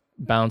youth,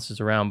 bounces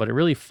around, but it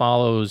really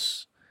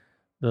follows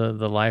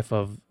the life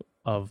of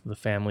the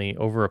family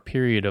over a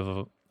period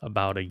of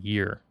about a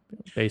year,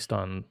 based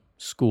on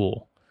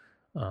school,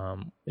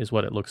 is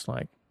what it looks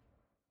like.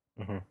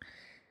 Mm-hmm.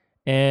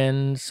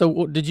 And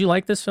so, did you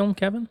like this film,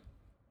 Kevin?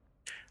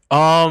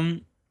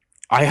 I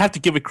have to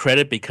give it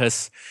credit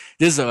because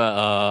this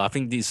I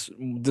think this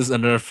is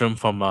another film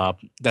from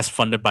that's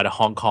funded by the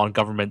Hong Kong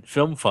Government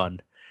Film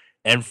Fund,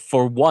 and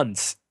for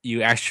once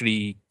you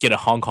actually get a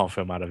Hong Kong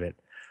film out of it.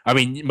 I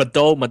mean, the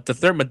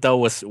third Madou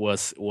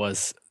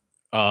was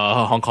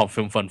a Hong Kong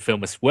Film Fund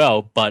film as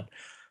well, but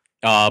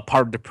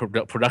part of the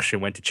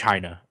production went to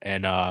China,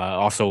 and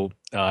also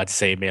I'd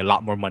say made a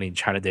lot more money in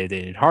China than they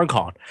did in Hong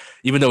Kong,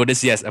 even though it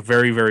is, yes, a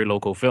very, very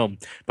local film.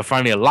 But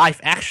finally, a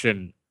live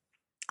action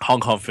Hong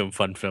Kong Film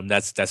Fund film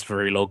that's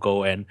very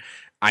local, and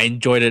I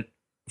enjoyed it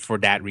for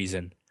that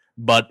reason.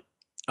 But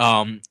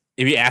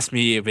if you ask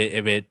me if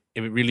it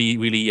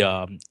really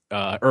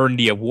earned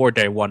the award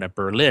that it won at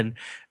Berlin,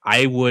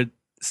 I would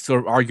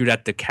sort of argue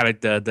that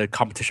the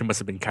competition must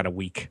have been kind of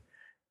weak,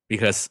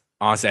 because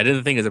honestly, I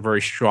didn't think it's a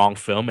very strong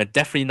film, and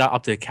definitely not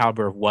up to the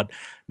caliber of what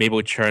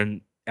Mabel Chen,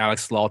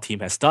 Alex Law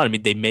team has done. I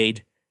mean, they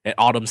made An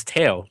Autumn's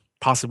Tale,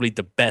 possibly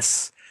the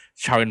best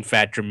Chow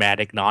Yun-fat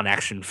dramatic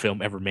non-action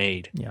film ever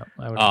made. Yeah,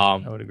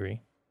 I would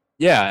agree.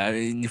 Yeah, I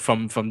mean,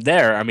 from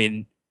there, I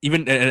mean,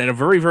 even in a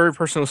very very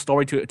personal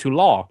story to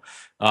Law,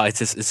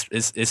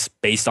 it's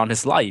based on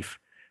his life.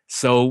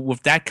 So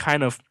with that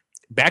kind of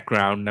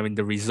background, I mean,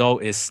 the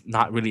result is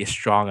not really as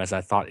strong as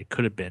I thought it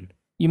could have been.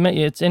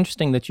 It's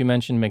interesting that you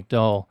mentioned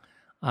McDowell.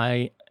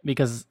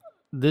 Because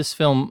this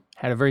film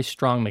had a very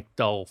strong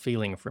McDowell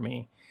feeling for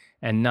me,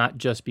 and not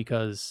just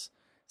because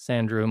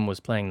Sandra Um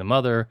was playing the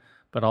mother,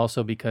 but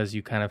also because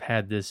you kind of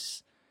had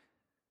this,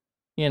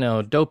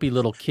 dopey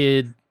little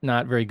kid,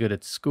 not very good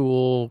at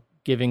school,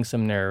 giving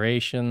some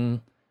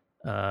narration,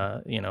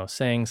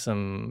 saying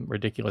some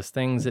ridiculous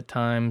things at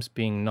times,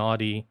 being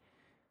naughty.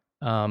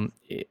 Um,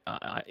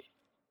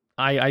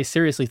 I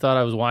seriously thought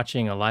I was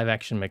watching a live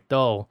action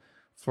McDowell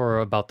for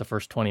about the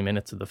first 20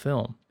 minutes of the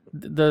film.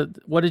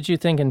 What did you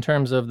think in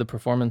terms of the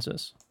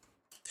performances?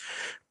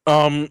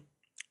 Um,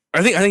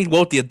 I think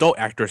both the adult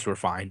actors were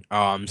fine.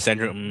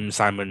 Sandra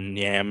Simon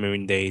Yam, I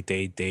mean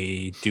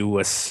they do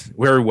us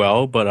very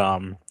well, but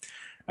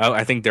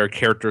I think their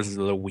characters is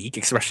a little weak,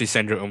 especially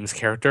Sandra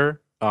character.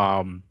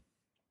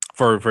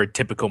 For a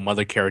typical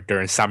mother character,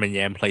 and Simon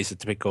Yam plays a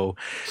typical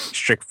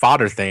strict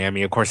father thing. I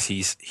mean, of course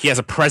he has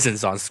a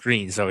presence on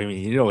screen, so I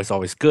mean it's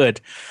always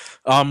good.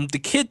 The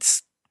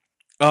kids.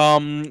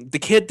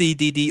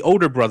 The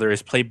older brother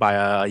is played by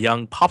a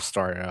young pop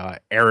star,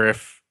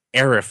 Arif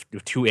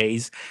with two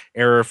A's,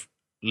 Arif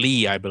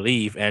Lee, I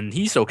believe, and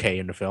he's okay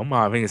in the film.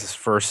 I think it's his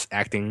first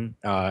acting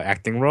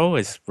role.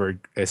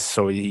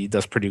 So he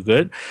does pretty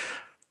good.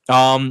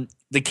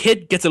 The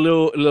kid gets a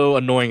little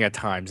annoying at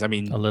times. I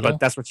mean, A little? but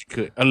that's what you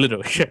could a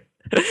little.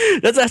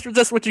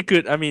 That's what you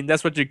could. I mean,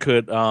 that's what you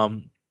could.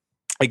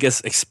 I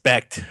guess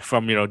expect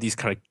from these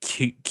kind of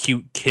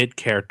cute kid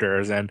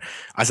characters, and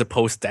I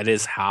suppose that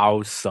is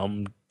how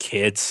some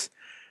kids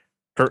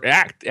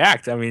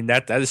act. I mean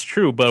that is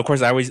true, but of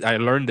course I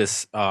learned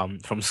this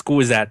from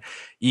school is that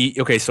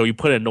so you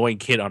put an annoying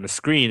kid on the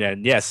screen,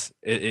 and yes,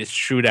 it's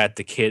true that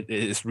the kid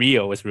is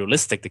real, it's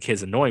realistic, the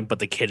kid's annoying, but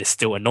the kid is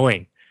still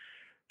annoying.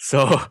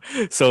 So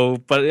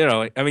but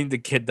I mean the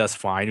kid does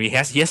fine. He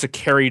has to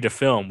carry the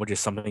film, which is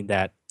something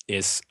that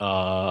is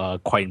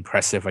quite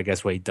impressive, I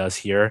guess, what he does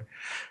here.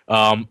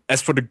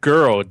 As for the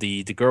girl,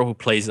 the girl who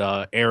plays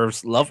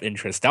Arab's love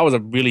interest, that was a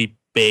really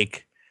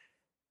big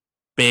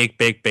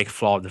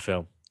flaw of the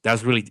film. That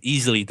was really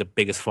easily the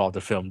biggest flaw of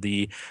the film.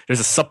 There's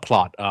a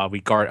subplot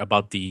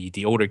about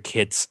the older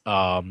kid's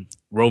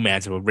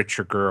romance with a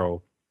richer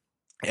girl,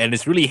 and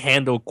it's really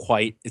handled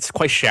quite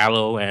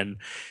shallow, and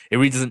it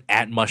really doesn't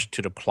add much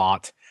to the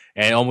plot.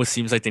 And it almost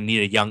seems like they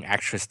need a young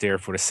actress there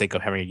for the sake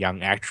of having a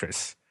young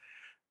actress.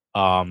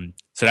 So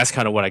that's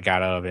kind of what I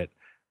got out of it.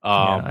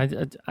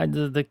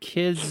 The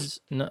kids,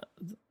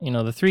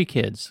 the three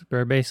kids, there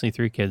are basically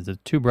three kids, the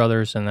two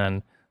brothers, and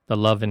then the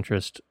love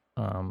interest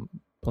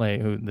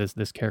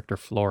this character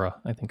Flora,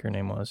 I think her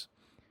name was.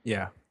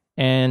 Yeah.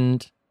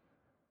 And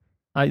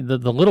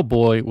the little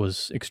boy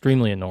was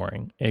extremely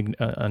annoying, and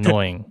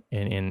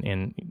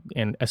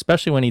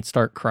especially when he'd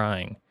start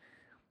crying.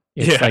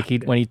 It's like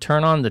when he'd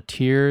turn on the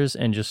tears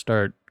and just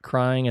start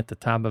crying at the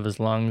top of his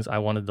lungs, I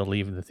wanted to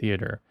leave the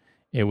theater.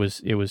 It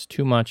was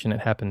too much, and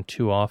it happened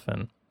too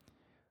often.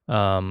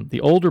 The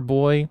older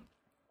boy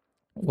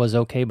was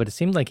okay, but it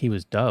seemed like he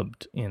was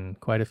dubbed in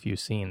quite a few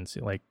scenes.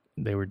 Like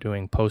they were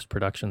doing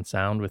post-production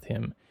sound with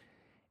him.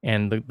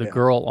 And the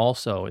girl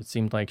also, it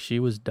seemed like she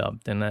was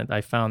dubbed. And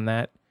I found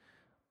that,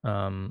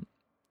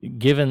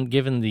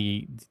 given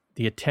the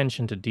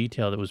attention to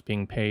detail that was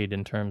being paid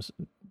in terms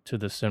to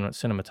the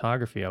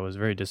cinematography, I was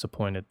very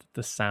disappointed that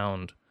the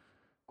sound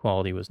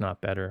quality was not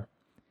better.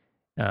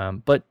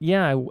 But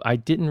yeah, I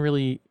didn't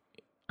really,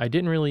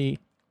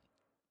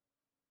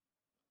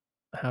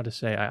 how to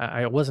say,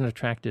 I wasn't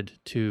attracted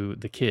to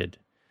the kid.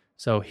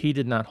 So he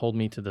did not hold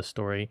me to the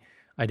story.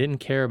 I didn't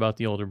care about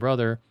the older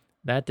brother.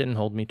 That didn't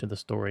hold me to the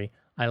story.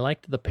 I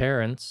liked the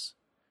parents,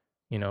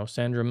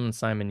 Sandra and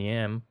Simon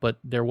Yam, but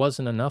there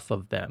wasn't enough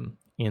of them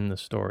in the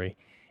story.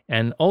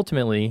 And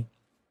ultimately,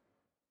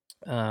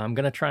 I'm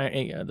going to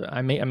try,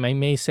 I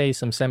may say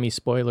some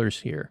semi-spoilers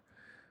here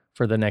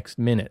for the next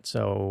minute.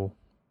 So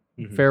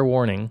fair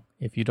warning,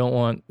 if you don't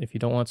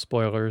want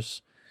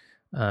spoilers,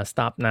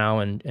 stop now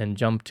and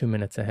jump 2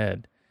 minutes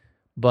ahead.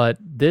 But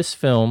this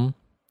film,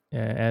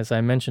 as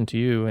I mentioned to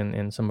you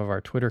in some of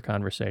our Twitter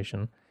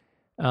conversation,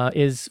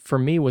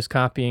 was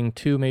copying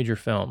two major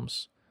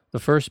films. The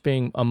first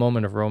being A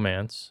Moment of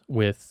Romance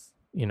with,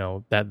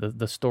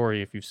 the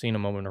story, if you've seen A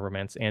Moment of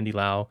Romance, Andy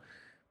Lau,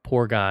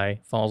 poor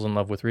guy, falls in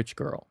love with rich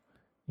girl,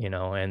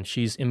 and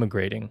she's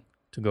immigrating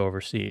to go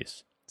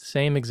overseas.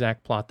 Same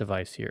exact plot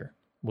device here.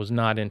 Was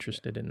not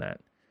interested in that.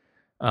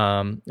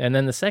 And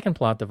then the second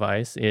plot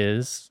device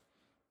is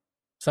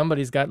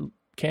somebody's got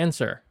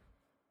cancer.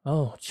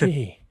 Oh,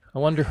 gee, I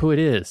wonder who it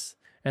is.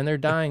 And they're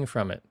dying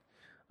from it.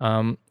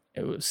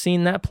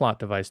 Seen that plot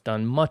device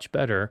done much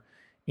better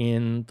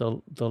in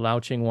the Lau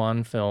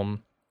Ching-wan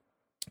film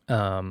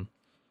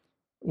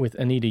with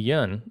Anita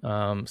Yuen,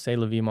 C'est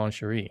la vie mon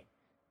chéri.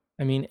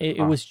 I mean,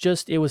 it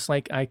was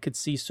like I could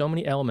see so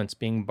many elements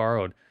being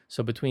borrowed.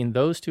 So between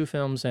those two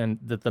films and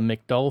the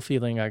McDull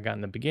feeling I got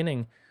in the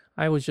beginning,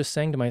 I was just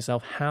saying to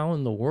myself, how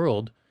in the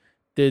world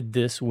did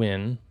this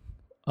win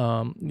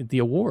the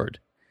award?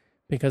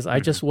 Because I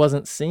just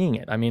wasn't seeing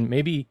it. I mean,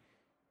 maybe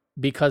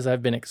because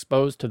I've been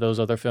exposed to those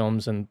other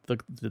films and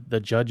the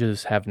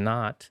judges have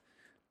not,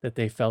 that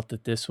they felt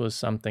that this was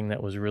something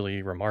that was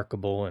really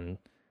remarkable and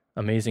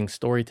amazing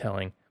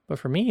storytelling. But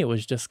for me, it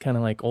was just kind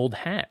of like old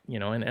hat,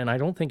 and I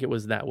don't think it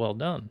was that well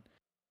done.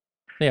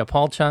 Yeah,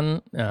 Paul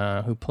Chun,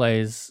 who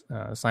plays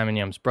Simon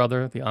Yam's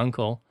brother, the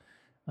uncle,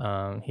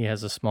 he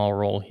has a small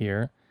role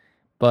here.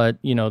 But,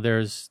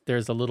 there's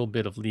a little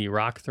bit of Lee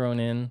Rock thrown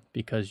in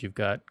because you've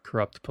got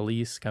corrupt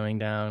police coming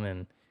down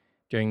and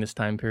during this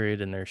time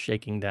period, and they're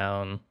shaking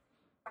down,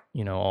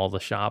 all the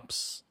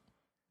shops.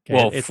 Okay,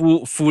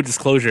 well, full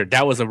disclosure,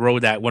 that was a role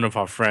that one of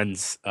our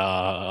friends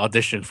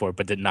auditioned for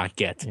but did not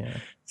get. Yeah.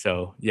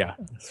 So, yeah.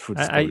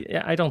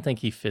 I don't think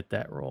he fit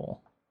that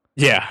role.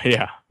 Yeah,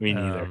 me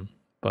neither.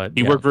 But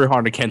he worked very hard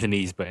on the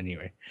Cantonese, but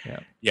anyway.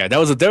 Yeah. That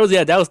was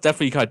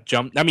definitely kind of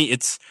jump. I mean,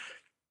 it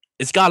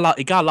got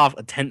a lot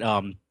of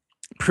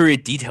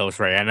period details,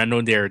 right? And I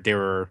know they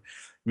were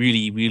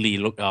really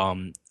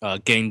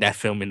getting that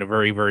film in a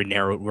very, very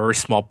narrow, very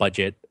small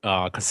budget,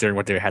 considering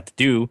what they had to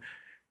do.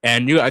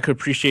 And I could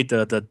appreciate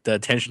the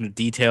attention to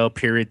detail,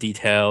 period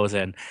details,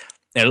 and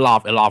a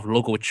lot of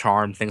local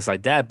charm, things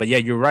like that. But yeah,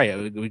 you're right.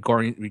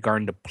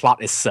 Regarding the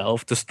plot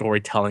itself, the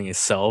storytelling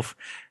itself,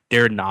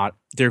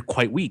 they're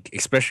quite weak.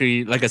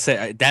 Especially, like I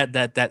said,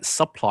 that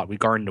subplot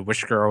regarding the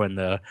witch girl and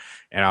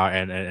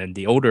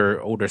the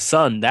older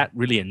son, that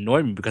really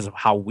annoyed me because of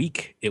how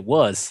weak it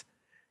was,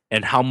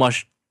 and how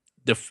much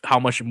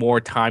more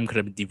time could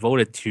have been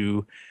devoted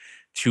to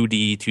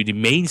the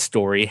main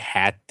story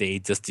had they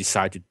just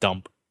decided to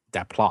dump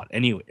that plot.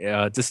 Anyway,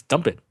 just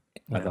dump it.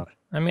 Yeah.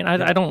 I mean,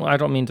 I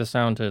don't mean to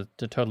sound to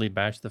totally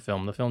bash the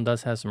film. The film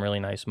does have some really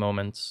nice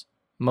moments.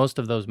 Most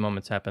of those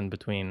moments happen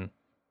between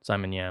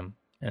Simon Yam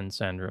and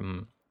Sandra.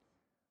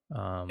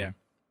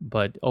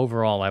 But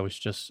overall, I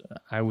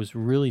was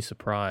really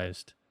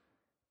surprised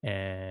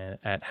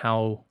at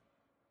how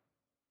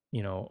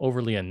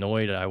overly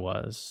annoyed I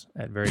was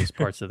at various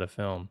parts of the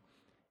film,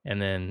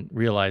 and then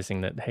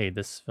realizing that, hey,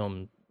 this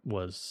film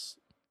was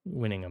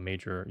winning a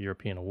major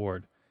European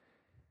award.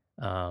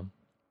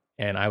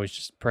 And I was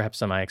just, perhaps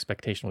my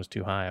expectation was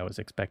too high. I was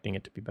expecting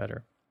it to be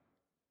better.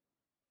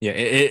 Yeah,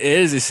 it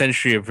is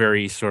essentially a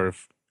very sort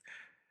of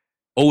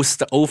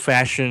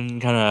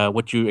old-fashioned kind of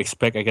what you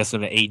expect, I guess,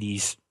 in the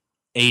 80s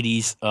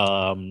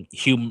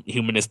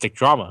humanistic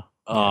drama.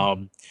 Yeah.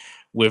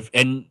 With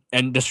and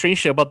the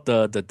strange thing about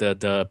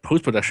the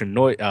post-production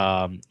voice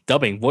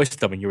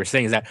dubbing you were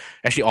saying is that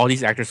actually all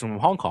these actors are from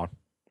Hong Kong.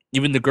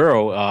 Even the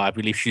girl, I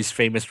believe she's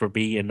famous for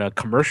being in a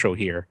commercial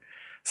here.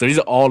 So these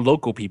are all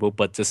local people,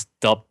 but just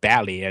dubbed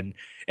badly. And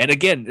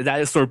again,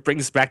 that sort of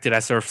brings back to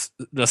that sort of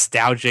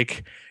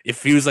nostalgic. It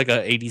feels like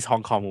a 80s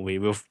Hong Kong movie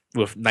with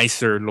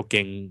nicer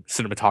looking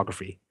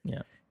cinematography.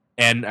 Yeah.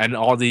 And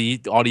all the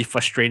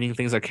frustrating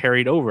things are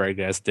carried over, I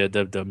guess.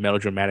 The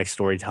melodramatic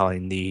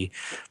storytelling, the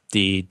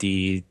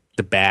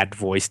bad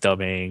voice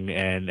dubbing,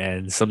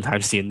 and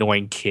sometimes the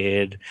annoying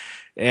kid.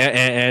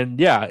 And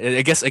yeah,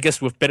 I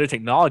guess with better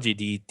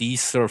technology, these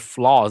sort of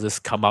flaws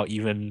just come out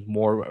even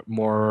more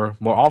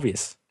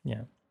obvious.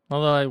 Yeah.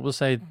 Although I will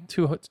say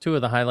two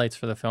of the highlights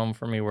for the film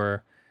for me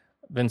were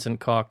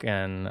Vincent Koch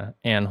and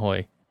Anne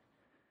Hui.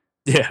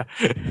 Yeah,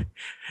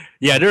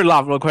 yeah, there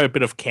are quite a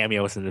bit of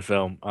cameos in the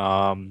film.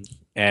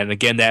 And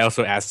again, that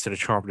also adds to the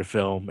charm of the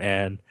film.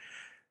 And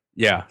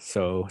yeah,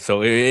 so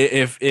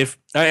if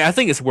I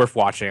think it's worth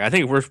watching. I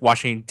think it's worth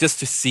watching just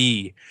to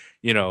see,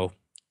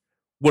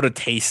 what a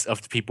taste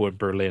of the people in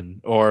Berlin,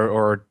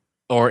 or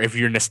if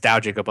you're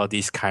nostalgic about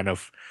these kind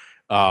of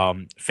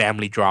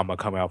family drama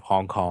coming out of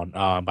Hong Kong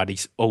by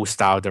these old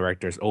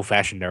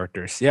fashioned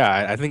directors.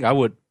 Yeah, I think I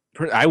would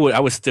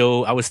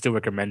still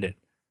recommend it.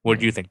 What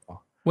do you think,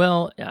 Paul?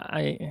 Well,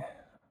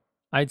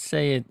 I'd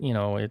say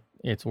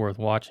it's worth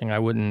watching. I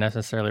wouldn't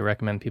necessarily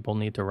recommend people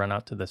need to run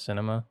out to the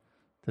cinema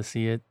to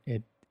see it.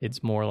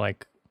 It's more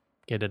like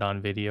get it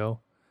on video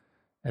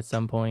at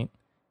some point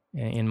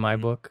in my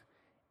book.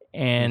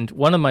 And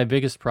one of my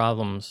biggest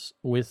problems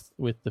with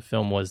the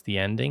film was the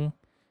ending.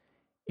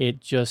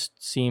 It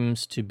just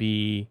seems to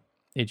be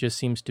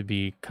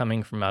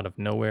coming from out of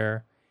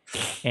nowhere.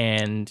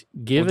 And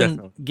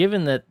given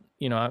that,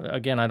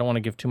 again, I don't want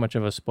to give too much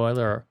of a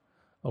spoiler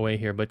away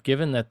here, but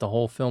given that the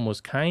whole film was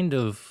kind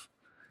of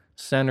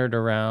centered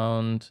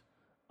around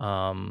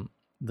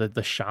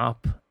the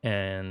shop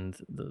and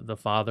the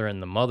father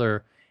and the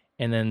mother,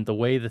 and then the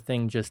way the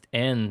thing just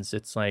ends,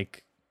 it's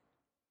like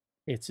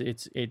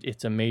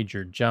it's a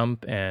major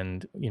jump,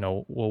 and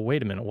well,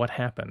 wait a minute, what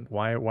happened?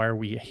 Why are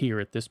we here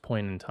at this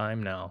point in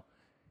time now?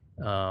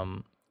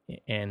 And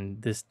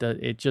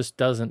it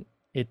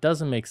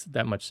doesn't make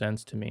that much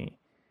sense to me,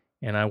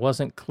 and I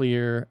wasn't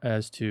clear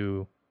as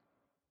to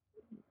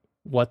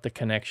what the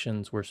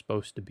connections were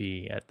supposed to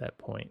be at that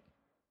point.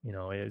 You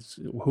know, is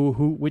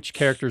which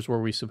characters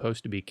were we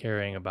supposed to be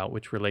caring about?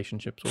 Which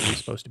relationships were we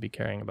supposed to be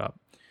caring about?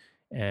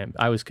 And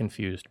I was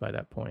confused by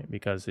that point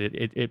because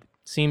it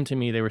seemed to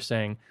me they were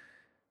saying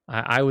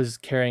I was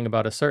caring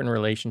about a certain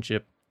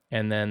relationship,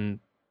 and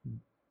then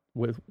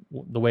with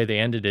the way they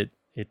ended it,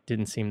 it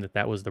didn't seem that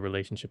that was the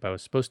relationship I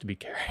was supposed to be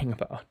caring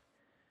about.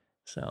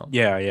 So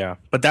Yeah.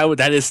 But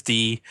that is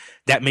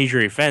that major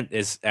event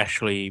is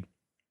actually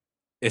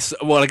is,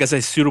 well, like I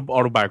said, pseudo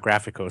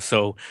autobiographical.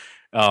 So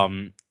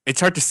it's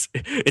hard to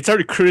it's hard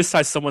to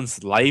criticize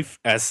someone's life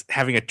as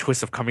having a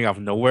twist of coming out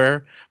of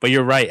nowhere. But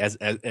you're right, as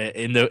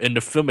in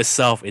the film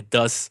itself, it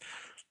does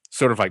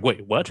sort of like,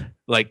 wait, what?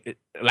 Like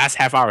last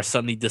half hour,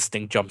 suddenly this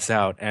thing jumps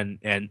out, and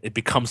it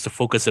becomes the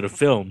focus of the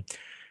film.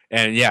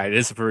 And yeah, it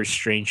is a very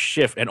strange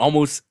shift, and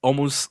almost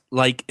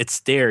like it's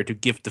there to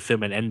give the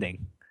film an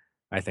ending,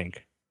 I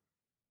think.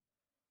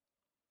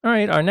 all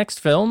right, our next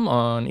film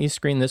on East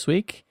Screen this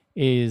week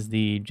is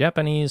the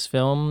Japanese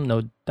film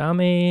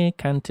Nodame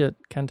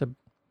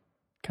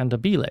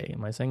Cantabile.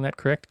 Am I saying that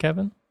correct,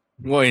 Kevin?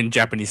 Well, in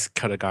Japanese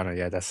katakana,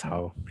 yeah, that's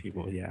how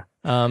people, yeah.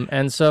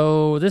 And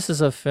so this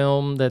is a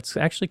film that's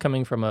actually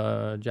coming from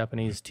a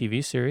Japanese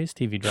TV series,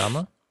 TV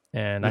drama.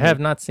 And I have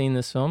not seen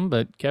this film,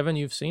 but Kevin,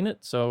 you've seen it,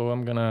 so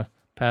I'm gonna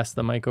pass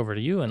the mic over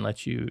to you and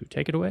let you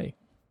take it away.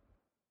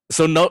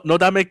 So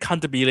Nodame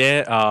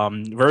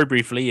Cantabile, very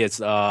briefly, it's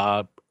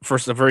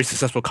first a very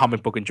successful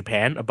comic book in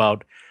Japan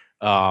about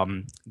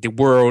the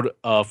world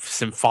of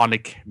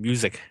symphonic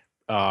music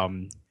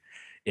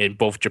in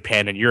both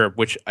Japan and Europe,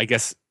 which I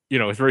guess, you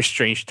know, it's a very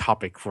strange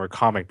topic for a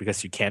comic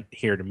because you can't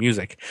hear the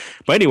music.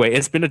 But anyway,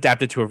 it's been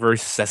adapted to a very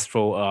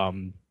successful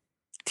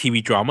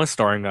TV drama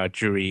starring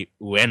Juri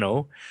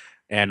Ueno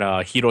and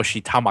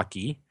Hiroshi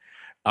Tamaki.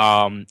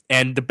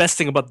 And the best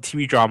thing about the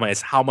TV drama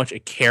is how much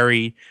it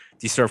carried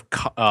the sort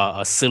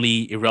of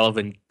silly,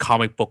 irrelevant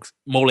comic book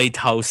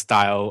Moletao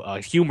style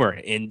humor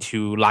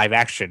into live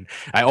action.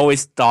 I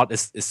always thought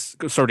it's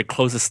sort of the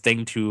closest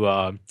thing to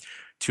a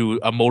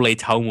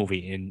Moletao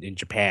movie in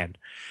Japan.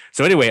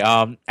 So anyway,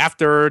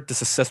 after the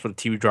success of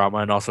the TV drama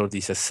and also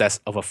the success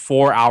of a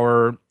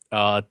 4-hour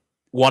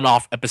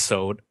one-off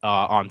episode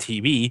on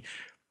TV,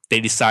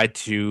 they decide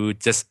to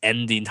just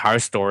end the entire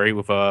story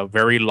with a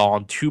very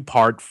long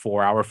 2-part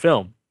 4-hour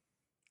film.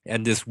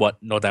 And this is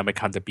what Nodame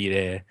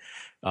Cantabile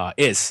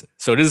is.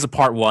 So this is a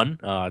part 1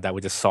 that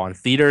we just saw in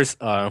theaters.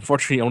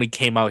 Unfortunately, it only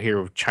came out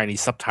here with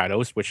Chinese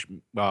subtitles, which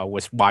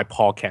was why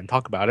Paul can't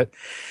talk about it.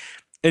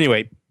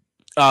 Anyway,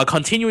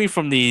 continuing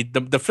from the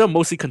film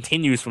mostly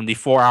continues from the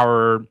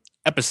 4-hour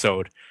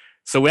episode.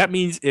 So that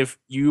means if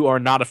you are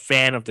not a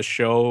fan of the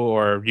show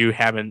or you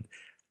haven't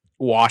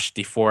watched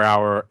the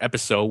 4-hour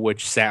episode,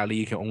 which sadly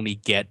you can only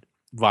get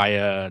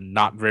via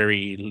not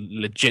very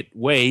legit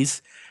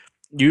ways,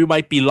 you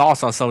might be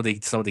lost on some of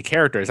the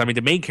characters. I mean,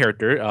 the main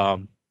character,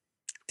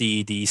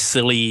 the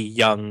silly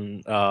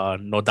young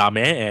Nodame,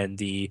 and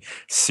the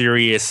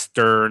serious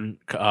stern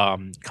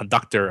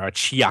conductor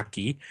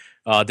Chiaki,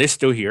 they're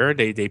still here.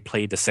 They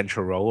play the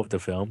central role of the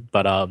film,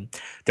 but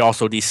there are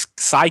also these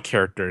side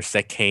characters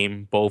that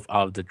came both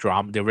out of the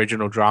drama, the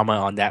original drama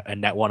on that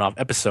and that one-off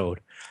episode,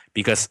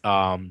 because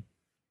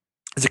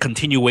it's a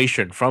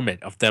continuation from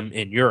it of them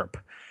in Europe.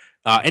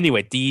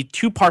 Anyway, the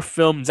 2-part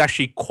film is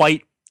actually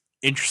quite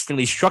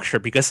interestingly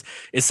structured because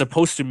it's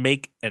supposed to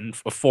make a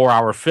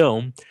 4-hour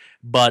film,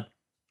 but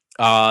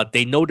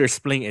they know they're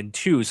splitting in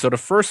 2. So the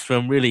first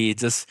film really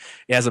it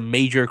has a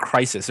major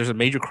crisis. There's a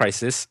major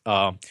crisis.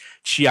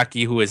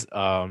 Chiaki, who is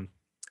an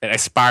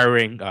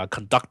aspiring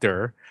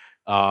conductor,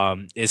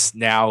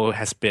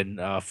 has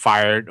been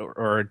fired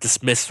or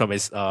dismissed from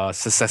his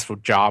successful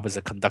job as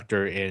a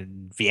conductor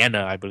in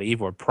Vienna, I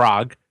believe, or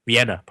Prague.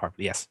 Vienna,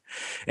 probably, yes.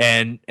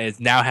 And it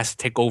now has to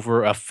take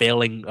over a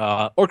failing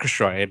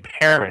orchestra in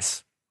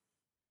Paris.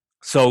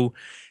 So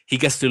he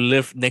gets to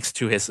live next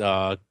to his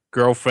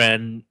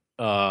girlfriend,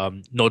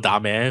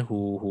 Nodame,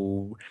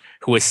 who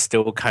is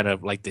still kind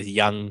of like the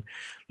young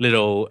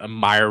little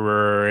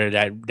admirer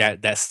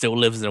that still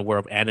lives in the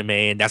world of anime,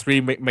 and that's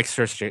really makes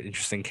her an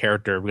interesting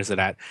character because of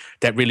that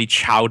really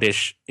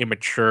childish,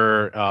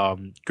 immature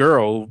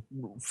girl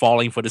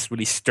falling for this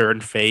really stern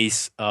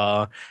face,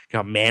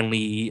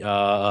 manly,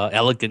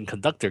 elegant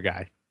conductor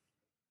guy.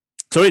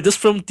 So this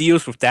film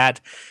deals with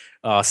that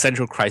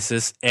central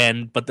crisis,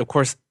 but of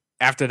course,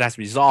 after that's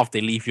resolved,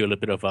 they leave you a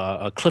little bit of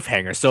a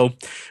cliffhanger. So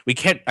I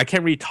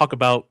can't really talk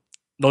about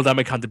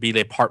Nodame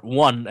Cantabile Part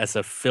 1 as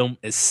a film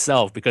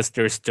itself because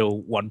there's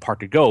still one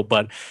part to go.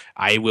 But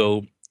I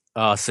will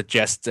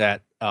suggest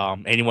that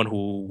anyone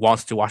who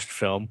wants to watch the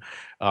film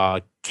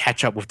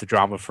catch up with the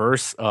drama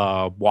first,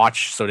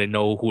 watch so they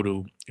know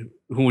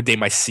who they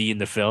might see in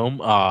the film.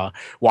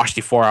 Watch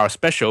the 4-hour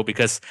special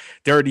because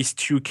there are these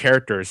 2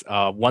 characters.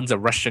 One's a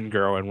Russian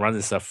girl and one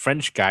is a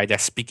French guy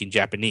that's speaking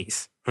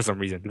Japanese for some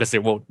reason because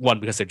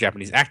they're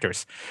Japanese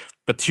actors,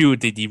 but 2,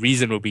 the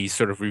reason will be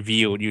sort of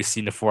revealed when you see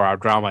in the 4-hour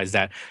drama is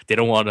that they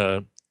don't want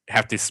to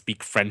have to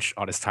speak French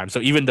all this time. So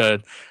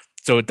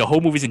the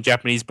whole movie's in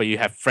Japanese, but you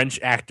have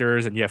French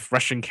actors and you have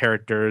Russian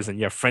characters and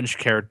you have French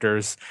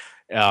characters,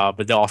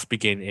 but they're all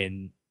speaking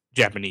in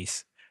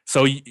Japanese.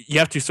 So you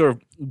have to sort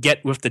of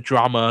get with the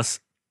drama's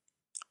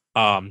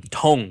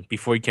tone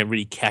before you can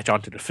really catch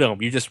on to the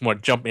film. You just want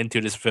to jump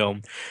into this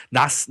film,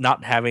 not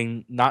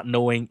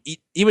knowing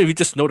even if you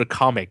just know the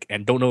comic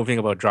and don't know anything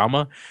about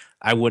drama,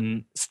 I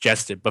wouldn't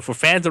suggest it. But for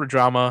fans of the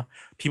drama,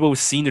 people who've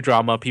seen the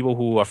drama, people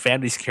who are fan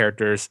of these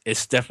characters,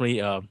 it's definitely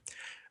a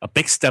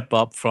big step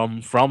up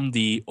from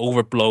the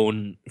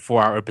overblown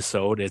 4 hour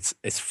episode.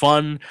 It's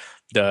fun.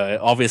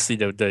 Obviously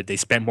they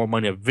spend more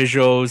money on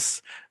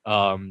visuals.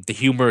 The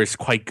humor is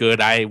quite good.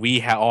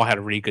 All had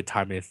a really good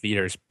time in the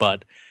theaters,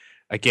 but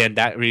again,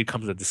 that really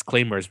comes with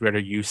disclaimers whether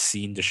you've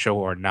seen the show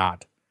or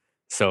not.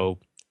 So,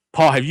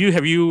 Paul, have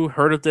you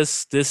heard of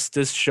this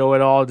show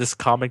at all, this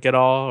comic at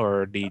all,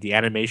 or the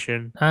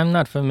animation? I'm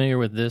not familiar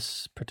with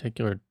this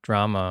particular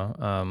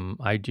drama.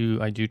 I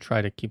do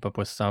try to keep up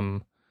with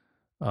some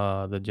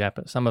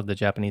some of the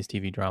Japanese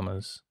TV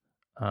dramas.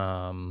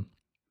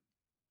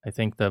 I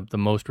think the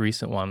most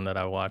recent one that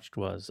I watched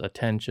was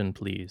Attention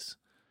Please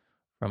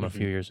from a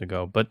few years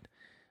ago. But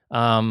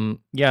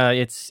yeah,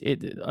 it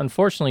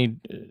unfortunately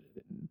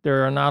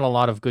there are not a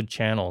lot of good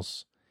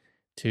channels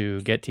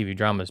to get TV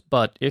dramas.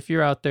 But if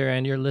you're out there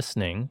and you're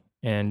listening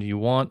and you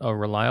want a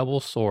reliable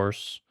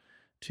source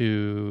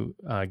to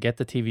get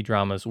the TV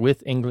dramas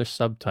with English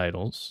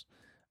subtitles,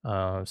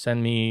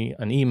 send me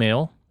an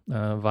email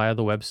via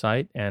the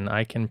website, and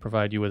I can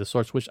provide you with a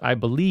source, which I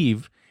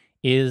believe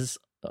is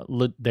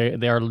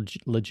they are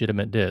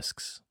legitimate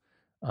discs.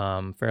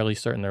 Fairly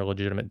certain they're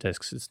legitimate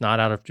discs. It's not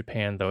out of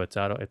Japan though. It's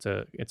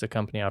a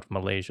company out of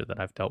Malaysia that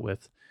I've dealt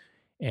with,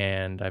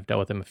 and I've dealt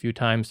with them a few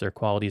times. Their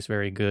quality is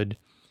very good,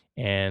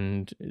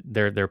 and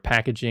their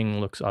packaging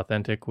looks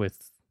authentic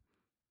with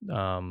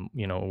often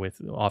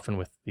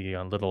with the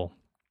little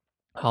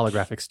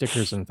holographic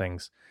stickers and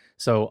things.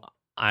 So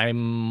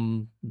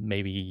I'm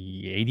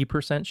maybe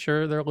 80%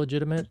 sure they're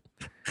legitimate.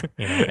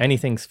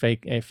 Anything's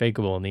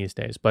fakeable in these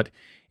days. But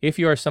if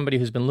you are somebody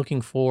who's been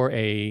looking for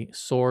a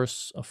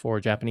source for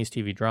Japanese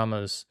TV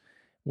dramas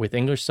with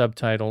English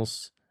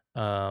subtitles,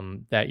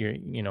 that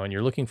and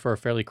you're looking for a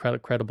fairly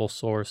credible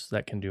source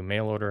that can do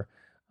mail order,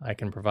 I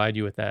can provide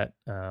you with that.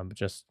 But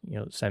just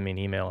send me an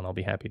email, and I'll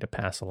be happy to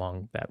pass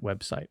along that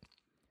website.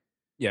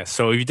 Yeah,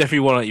 so if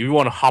you want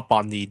to hop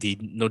on the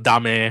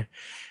Nodame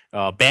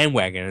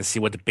bandwagon and see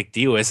what the big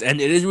deal is, and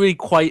it is really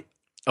quite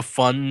a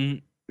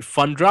fun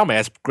drama. It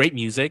has great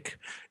music.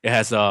 It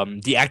has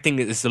the acting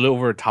is a little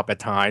over the top at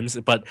times,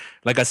 but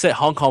like I said,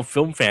 Hong Kong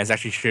film fans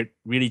actually should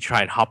really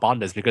try and hop on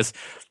this because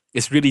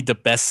it's really the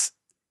best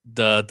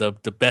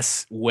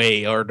best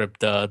way, or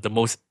the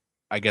most,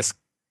 I guess,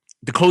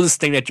 the closest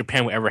thing that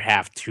Japan will ever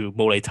have to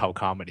Moleitao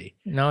comedy.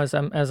 Now, as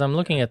I'm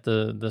looking at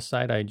the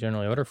site I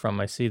generally order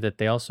from, I see that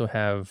they also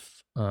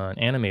have an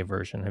anime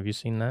version. Have you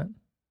seen that?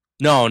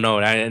 No,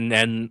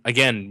 and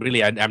again,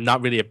 really, I'm not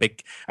really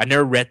I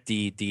never read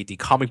the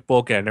comic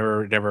book, and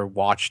I never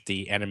watched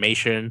the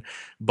animation.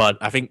 But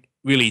I think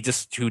really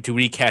just to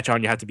really catch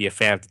on, you have to be a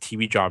fan of the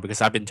TV drama,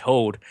 because I've been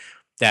told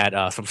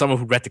that from someone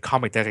who read the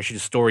comic that actually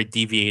the story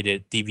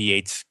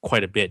deviates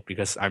quite a bit,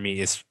 because I mean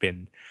it's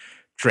been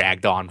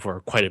dragged on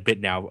for quite a bit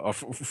now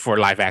for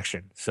live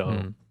action.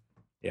 So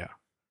yeah.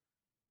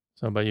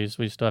 So, but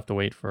we still have to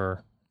wait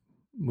for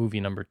movie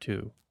number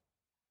 2.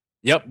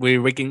 Yep,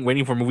 we're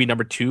waiting for movie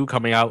number 2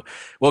 coming out.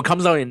 Well, it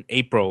comes out in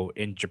April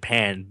in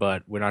Japan,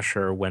 but we're not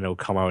sure when it'll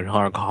come out in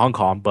Hong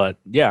Kong. But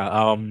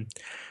yeah,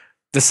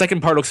 the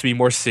second part looks to be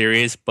more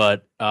serious,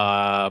 but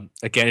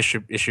again,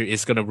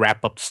 it's going to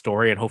wrap up the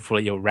story, and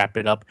hopefully it'll wrap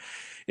it up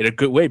in a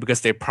good way, because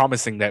they're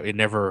promising that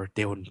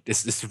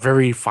this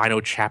very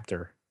final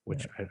chapter,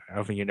 which I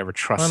don't think you never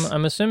trust.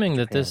 I'm assuming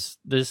that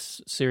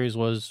this series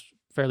was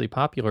fairly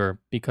popular,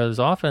 because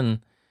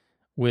often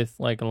with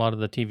like a lot of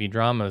the TV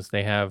dramas,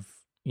 they have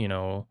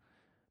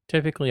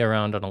typically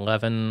around an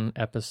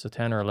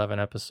 10 or 11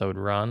 episode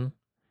run.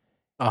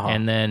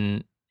 And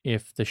then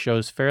if the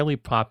show's fairly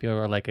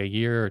popular, like a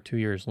year or 2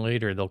 years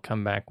later, they'll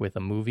come back with a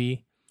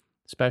movie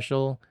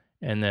special,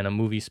 and then a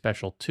movie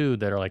special 2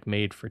 that are like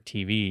made for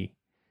TV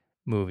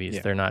movies.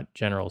 Yeah. They're not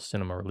general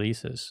cinema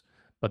releases.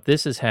 But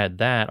this has had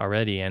that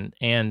already,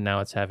 and now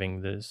it's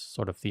having this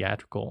sort of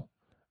theatrical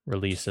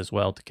release as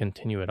well to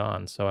continue it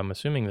on. So I'm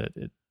assuming that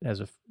it has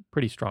a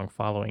pretty strong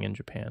following in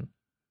Japan.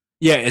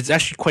 Yeah, it's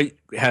actually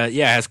it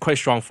has quite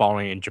strong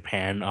following in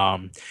Japan.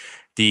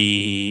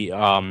 The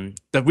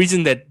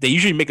reason that they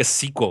usually make a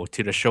sequel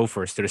to the show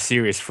first, to the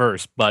series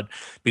first, but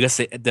because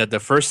the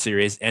first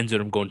series ends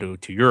with them going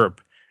to Europe,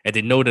 and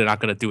they know they're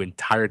not going to do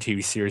entire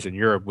TV series in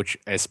Europe, which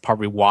is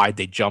probably why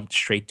they jumped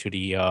straight to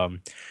the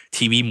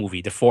TV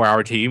movie, the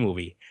 4-hour TV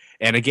movie.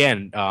 And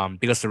again,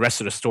 because the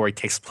rest of the story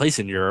takes place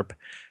in Europe,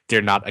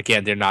 they're not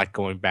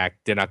going back.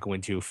 They're not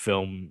going to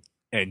film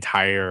an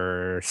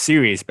entire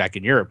series back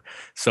in Europe.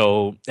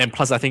 So, and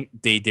plus I think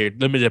they're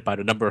limited by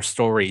the number of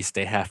stories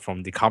they have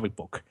from the comic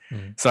book.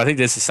 So I think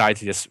they decided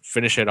to just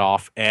finish it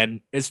off,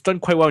 and it's done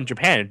quite well in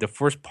Japan. The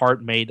first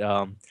part made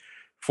 $40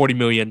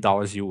 million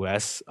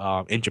US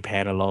in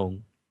Japan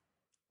alone.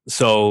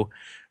 So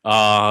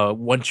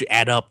once you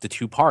add up the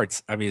two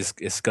parts, I mean,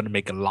 it's going to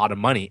make a lot of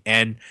money,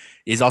 and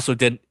it also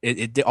did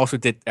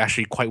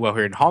actually quite well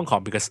here in Hong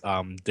Kong because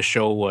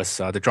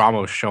the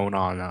drama was shown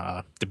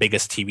on the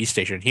biggest TV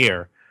station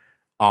here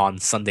on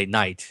Sunday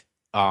night,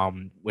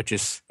 and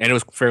it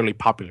was fairly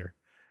popular.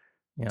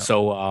 Yeah.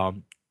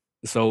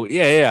 So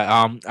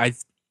yeah.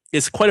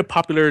 It's quite a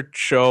popular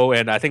show,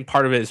 and I think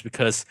part of it is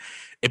because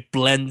it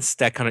blends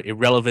that kind of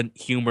irrelevant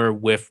humor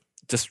with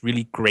just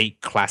really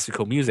great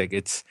classical music.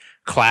 It's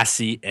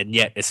classy and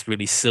yet it's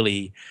really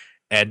silly,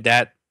 and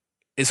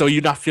so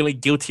you're not feeling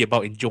guilty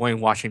about enjoying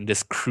watching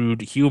this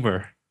crude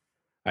humor.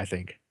 I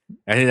think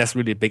that's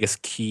really the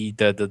biggest key,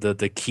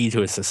 the key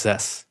to its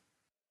success.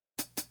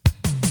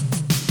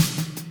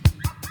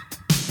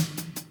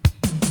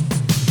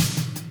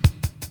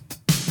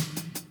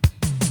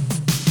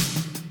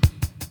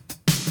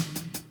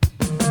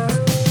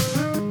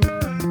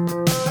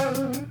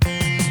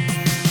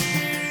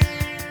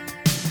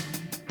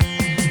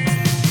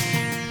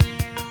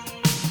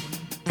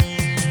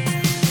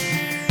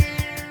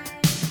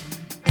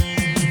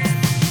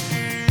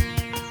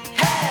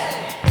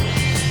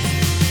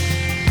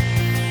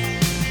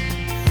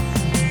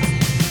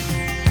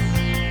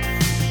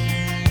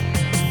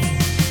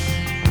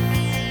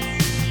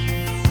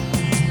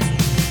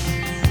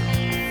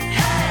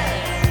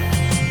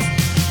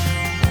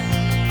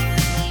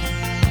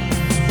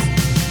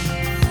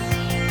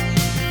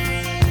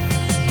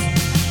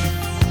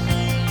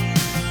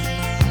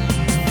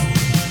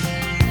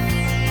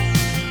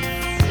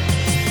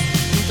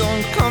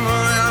 Don't come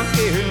around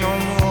here no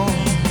more.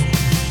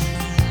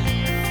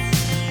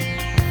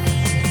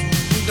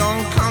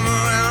 Don't come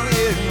around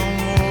here no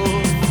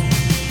more.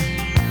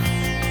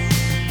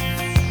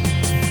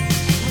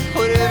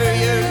 Whatever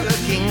you're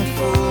looking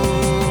for.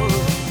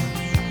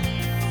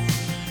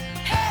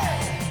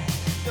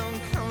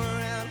 Don't come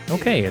around here.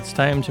 Okay, it's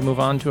time to move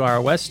on to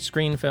our West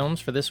Screen films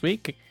for this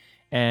week.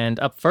 And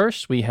up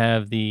first, we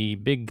have the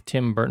big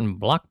Tim Burton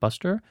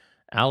blockbuster,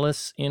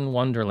 Alice in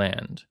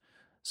Wonderland.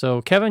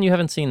 So, Kevin, you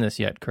haven't seen this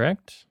yet,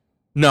 correct?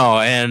 No,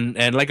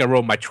 and like I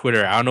wrote on my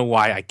Twitter, I don't know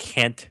why I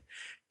can't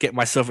get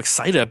myself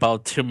excited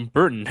about Tim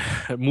Burton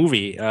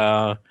movie.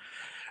 I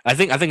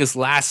think his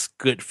last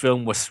good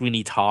film was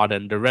Sweeney Todd,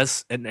 and the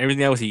rest and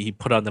everything else he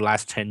put on the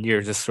last 10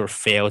 years just sort of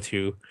failed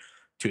to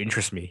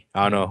interest me.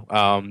 I don't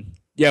know.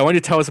 Yeah, why don't you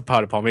tell us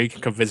about it, Paul? Maybe you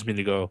can convince me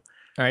to go. All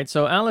right,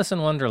 so Alice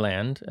in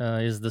Wonderland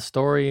is the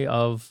story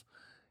of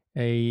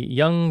a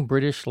young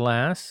British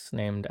lass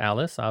named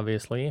Alice,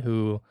 obviously,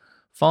 who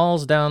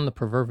falls down the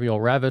proverbial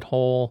rabbit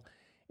hole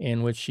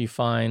in which she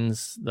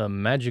finds the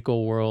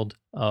magical world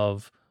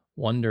of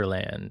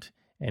Wonderland.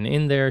 And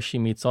in there, she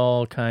meets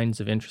all kinds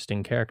of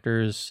interesting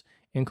characters,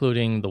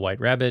 including the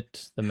White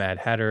Rabbit, the Mad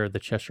Hatter, the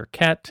Cheshire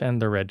Cat,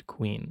 and the Red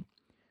Queen.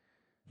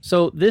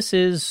 So this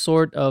is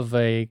sort of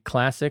a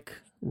classic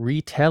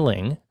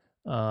retelling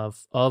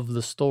of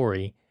the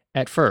story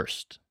at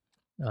first.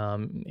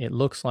 It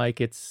looks like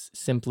it's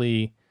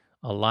simply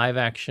a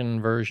live-action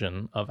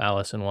version of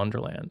Alice in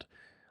Wonderland.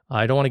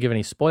 I don't want to give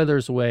any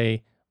spoilers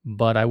away,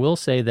 but I will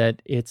say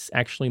that it's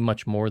actually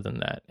much more than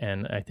that.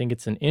 And I think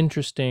it's an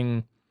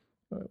interesting,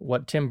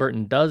 what Tim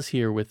Burton does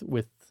here with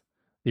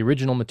the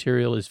original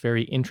material is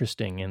very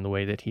interesting in the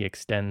way that he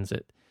extends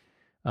it.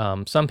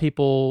 Some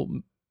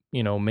people,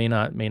 may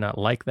not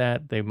like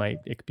that. They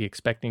might be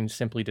expecting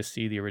simply to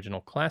see the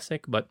original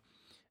classic, but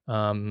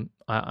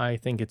I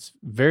think it's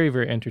very,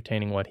 very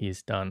entertaining what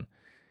he's done.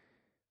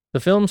 The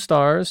film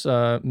stars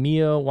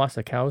Mia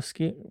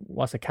Wasikowska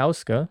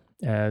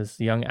as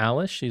young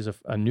Alice. She's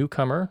a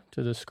newcomer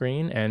to the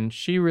screen, and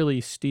she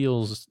really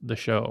steals the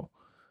show.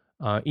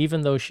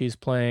 Even though she's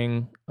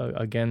playing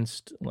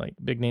against like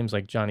big names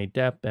like Johnny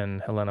Depp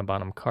and Helena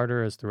Bonham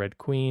Carter as the Red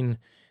Queen,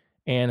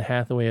 Anne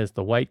Hathaway as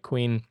the White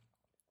Queen,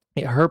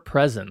 her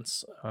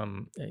presence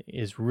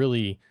is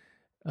really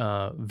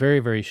very,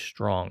 very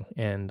strong.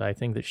 And I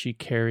think that she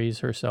carries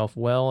herself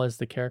well as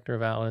the character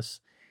of Alice,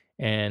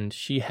 and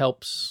she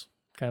helps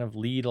kind of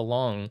lead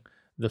along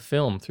the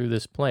film through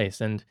this place.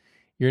 And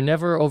you're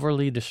never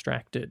overly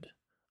distracted,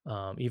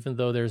 even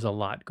though there's a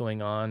lot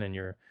going on and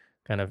you're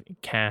kind of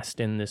cast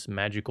in this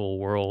magical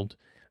world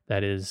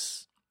that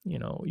is,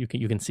 you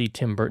can see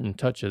Tim Burton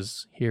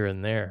touches here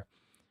and there.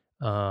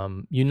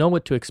 You know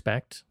what to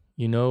expect.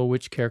 You know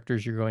which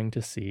characters you're going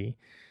to see.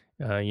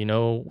 You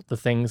know the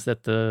things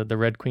that the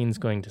Red Queen's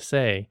going to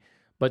say.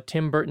 But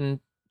Tim Burton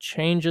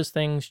changes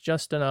things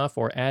just enough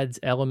or adds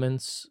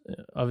elements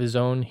of his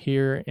own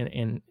here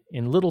in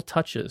little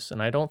touches.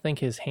 And I don't think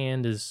his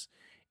hand is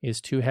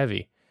too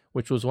heavy,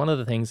 which was one of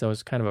the things I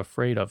was kind of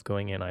afraid of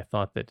going in. I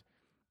thought that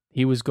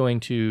he was going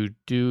to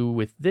do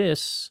with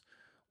this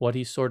what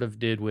he sort of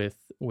did with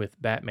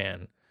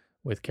Batman,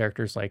 with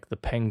characters like the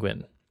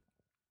Penguin,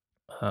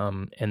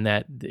 and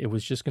that it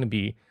was just going to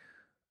be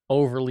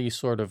overly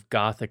sort of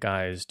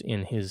gothicized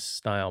in his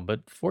style.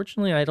 But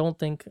fortunately, I don't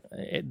think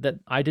that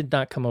I did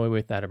not come away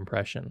with that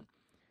impression.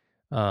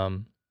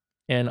 And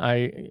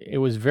it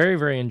was very,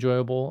 very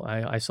enjoyable.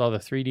 I saw the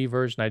 3D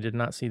version. I did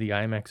not see the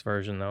IMAX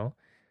version, though.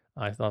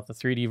 I thought the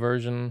 3D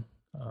version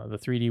The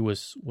 3D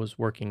was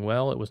working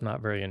well. It was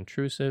not very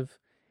intrusive,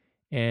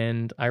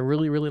 and I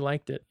really, really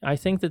liked it. I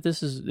think that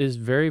this is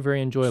very,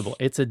 very enjoyable.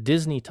 It's a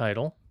Disney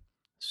title,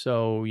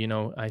 so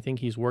I think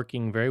he's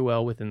working very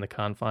well within the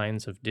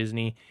confines of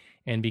Disney,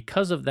 and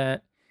because of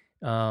that,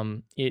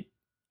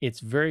 it's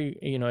very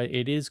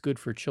it is good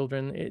for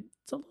children.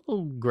 It's a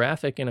little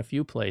graphic in a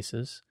few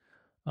places.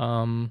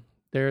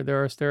 There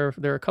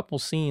are a couple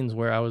scenes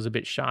where I was a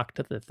bit shocked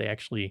that they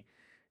actually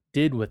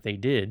did what they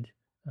did.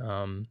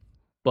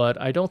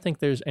 But I don't think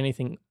there's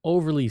anything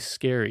overly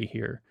scary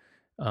here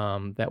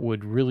that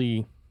would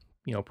really,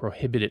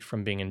 prohibit it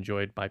from being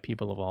enjoyed by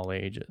people of all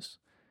ages.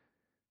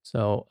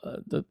 So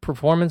the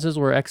performances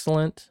were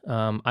excellent.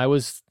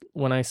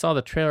 When I saw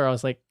the trailer, I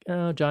was like,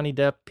 oh, Johnny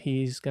Depp,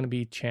 he's going to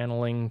be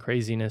channeling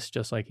craziness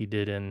just like he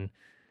did in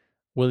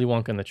Willy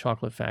Wonka and the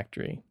Chocolate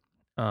Factory.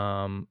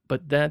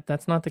 But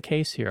that's not the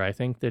case here. I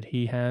think that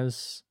he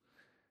has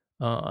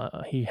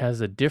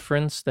a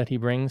difference that he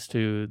brings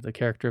to the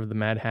character of the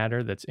Mad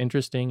Hatter that's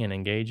interesting and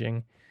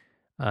engaging.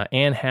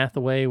 Anne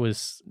Hathaway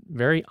was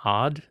very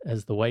odd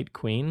as the White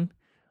Queen.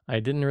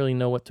 I didn't really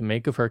know what to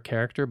make of her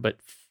character, but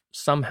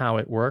somehow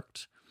it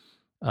worked.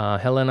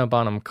 Helena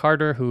Bonham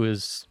Carter, who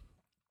is,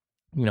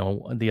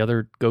 the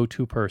other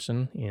go-to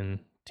person in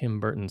Tim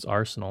Burton's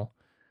arsenal.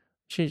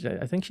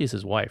 I think she's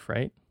his wife,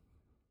 right?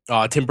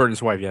 Tim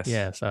Burton's wife, yes.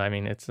 Yeah, so I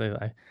mean,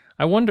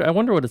 I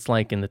wonder what it's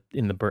like in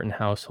the Burton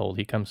household.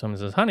 He comes home and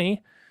says,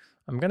 "Honey,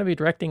 I'm going to be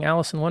directing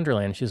Alice in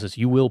Wonderland." She says,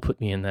 "You will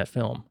put me in that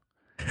film."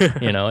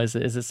 Is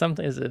it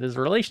something? Is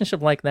a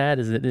relationship like that?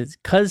 Is it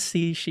because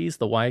she's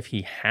the wife,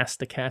 he has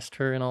to cast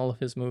her in all of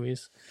his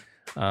movies?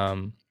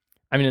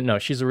 I mean, no,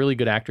 she's a really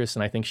good actress,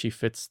 and I think she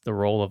fits the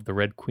role of the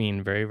Red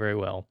Queen very, very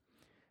well.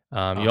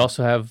 You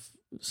also have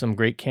some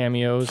great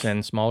cameos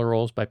and smaller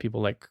roles by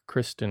people like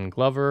Kristen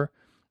Glover,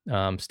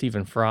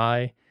 Stephen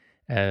Fry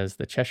as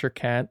the Cheshire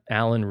Cat,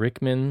 Alan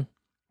Rickman,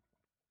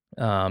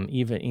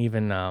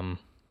 even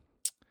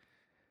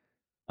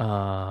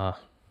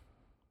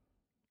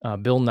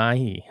Bill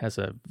Nighy has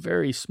a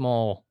very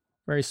small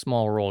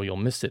role. You'll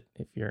miss it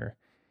if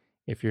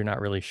you're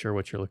not really sure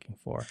what you're looking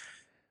for.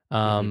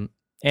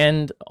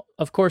 And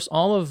of course,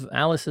 all of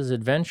Alice's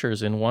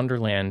adventures in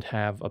Wonderland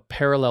have a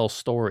parallel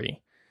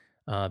story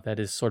that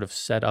is sort of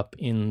set up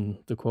in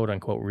the quote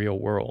unquote real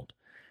world.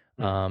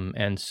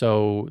 And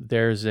so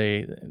there's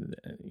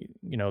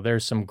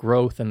there's some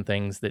growth and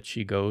things that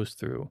she goes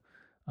through.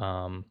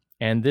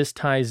 And this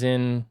ties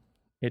in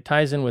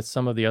with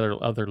some of the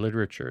other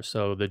literature.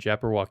 So the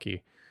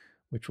Jabberwocky,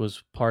 which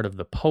was part of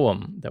the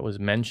poem that was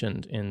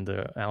mentioned in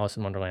the Alice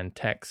in Wonderland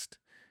text,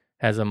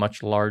 has a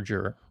much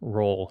larger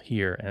role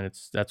here. And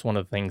that's one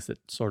of the things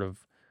that sort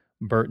of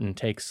Burton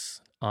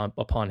takes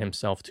upon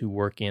himself to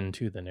work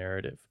into the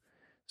narrative.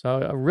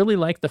 So I really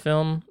like the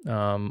film.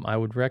 I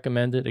would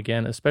recommend it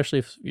again, especially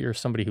if you're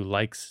somebody who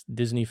likes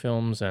Disney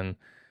films and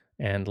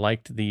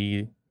liked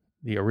the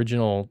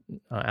original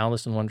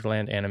Alice in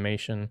Wonderland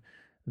animation.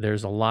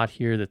 There's a lot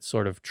here that's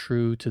sort of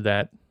true to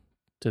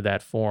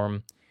that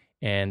form.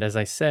 And as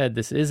I said,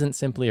 this isn't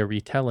simply a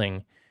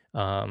retelling.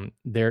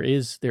 There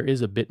is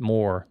a bit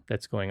more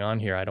that's going on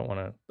here. I don't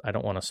want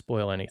to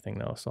spoil anything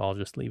though, so I'll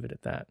just leave it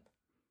at that.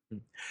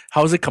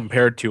 How is it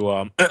compared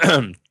to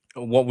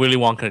what Willy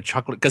Wonka and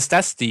Chocolate? Because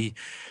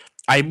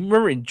I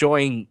remember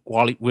enjoying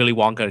Willy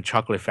Wonka and the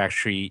Chocolate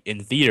Factory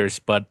in theaters,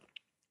 but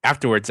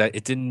afterwards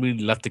it didn't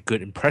really left a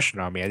good impression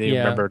on me. I didn't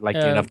remember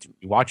liking enough to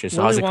watch it.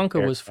 So Willy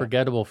Wonka was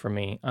forgettable for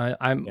me.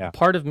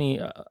 Part of me.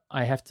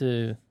 I have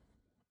to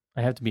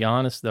be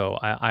honest though.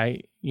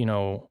 I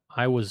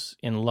was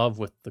in love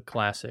with the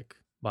classic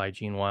by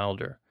Gene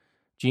Wilder.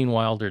 Gene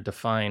Wilder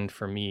defined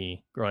for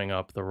me growing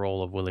up the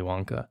role of Willy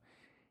Wonka.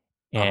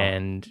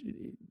 And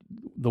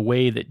the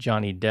way that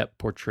Johnny Depp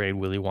portrayed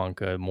Willy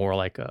Wonka, more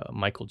like a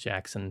Michael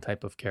Jackson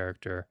type of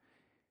character,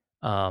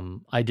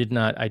 I did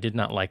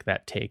not like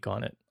that take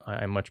on it.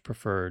 I much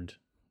preferred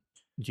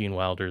Gene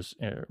Wilder's,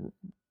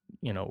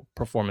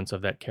 performance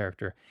of that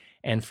character.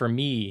 And for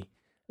me,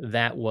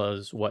 that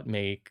was what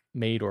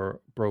made or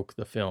broke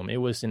the film. It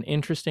was an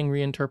interesting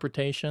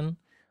reinterpretation.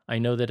 I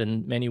know that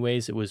in many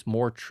ways it was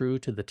more true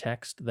to the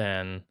text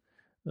than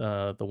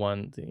the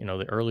one,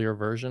 the earlier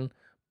version.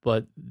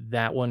 But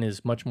that one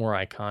is much more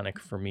iconic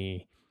for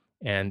me.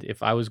 And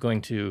if I was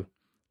going to,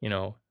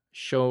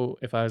 show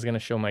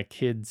my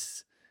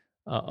kids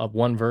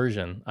one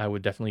version, I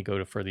would definitely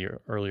go for the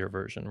earlier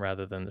version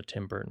rather than the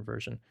Tim Burton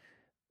version.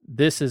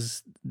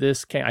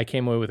 I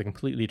came away with a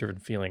completely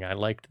different feeling. I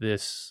liked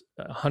this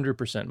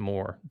 100%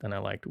 more than I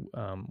liked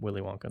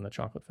Willy Wonka and the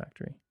Chocolate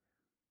Factory.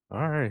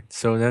 All right,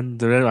 so then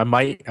I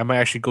might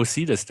actually go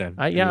see this then.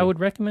 I would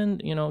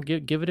recommend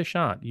give it a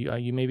shot.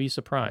 You may be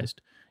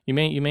surprised. You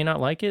may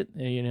not like it.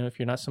 If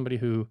you're not somebody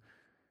who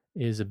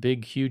is a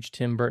big, huge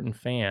Tim Burton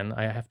fan,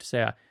 I have to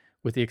say,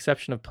 with the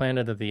exception of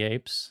Planet of the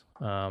Apes,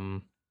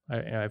 and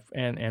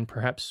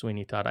perhaps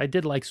Sweeney Todd, I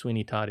did like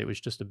Sweeney Todd. It was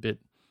just a bit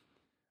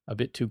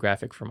too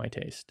graphic for my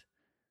taste.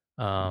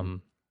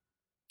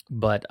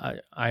 But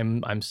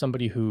I'm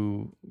somebody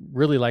who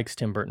really likes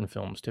Tim Burton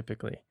films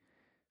typically.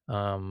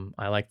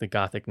 I like the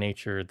gothic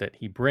nature that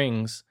he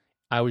brings.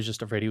 I was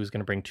just afraid he was going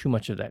to bring too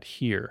much of that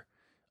here.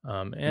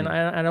 And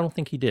I don't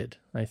think he did.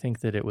 I think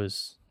that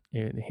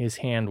his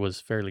hand was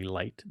fairly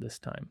light this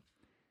time.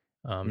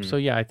 So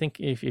yeah, I think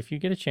if you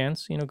get a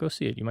chance, go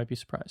see it. You might be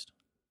surprised.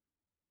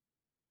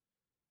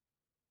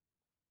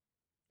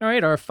 All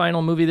right, our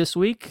final movie this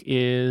week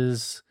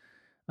is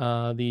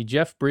the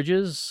Jeff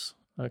Bridges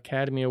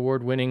Academy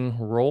Award winning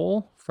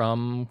role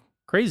from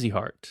Crazy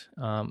Heart.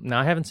 Now,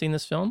 I haven't seen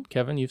this film.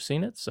 Kevin, you've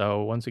seen it.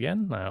 So once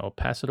again, I'll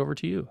pass it over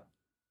to you.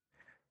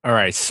 All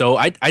right. So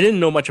I didn't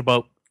know much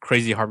about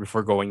Crazy Heart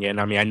before going in.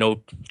 I mean, I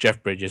know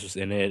Jeff Bridges was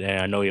in it,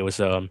 and I know it was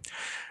a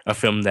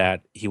film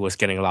that he was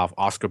getting a lot of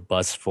Oscar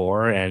buzz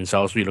for, and so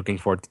I was really looking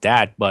forward to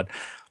that.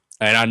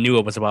 And I knew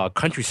it was about a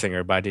country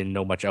singer, but I didn't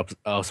know much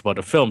else about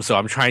the film. So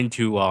I'm trying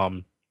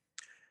to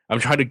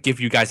give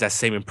you guys that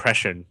same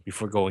impression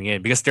before going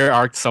in, because there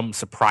are some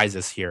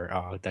surprises here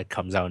that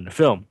comes out in the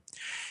film.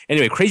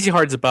 Anyway, Crazy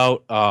Heart's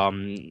about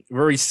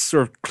very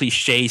sort of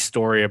cliche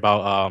story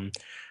about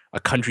a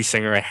country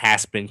singer, a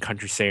has-been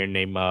country singer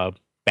named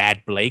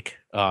Bad Blake.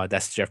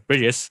 That's Jeff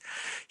Bridges.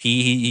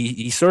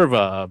 He's sort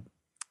of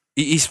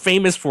he's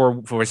famous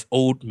for his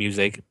old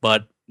music,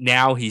 but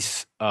now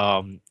he's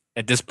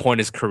at this point in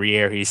his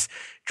career, he's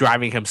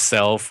driving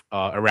himself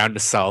around the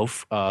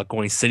South,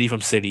 going city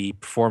from city,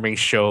 performing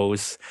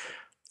shows,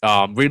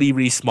 really,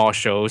 really small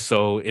shows.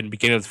 So in the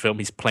beginning of the film,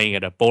 he's playing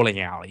at a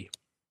bowling alley.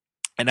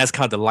 And that's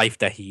kind of the life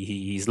that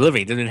he's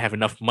living. He doesn't have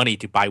enough money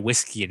to buy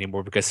whiskey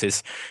anymore because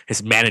his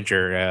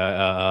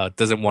manager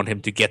doesn't want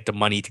him to get the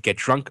money to get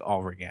drunk all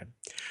over again.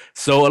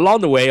 So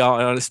along the way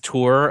on his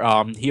tour,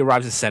 he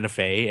arrives in Santa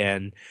Fe,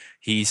 and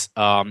he's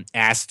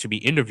asked to be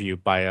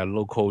interviewed by a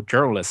local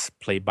journalist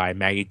played by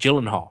Maggie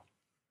Gyllenhaal.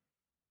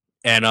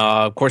 And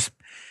of course,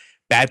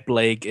 Bad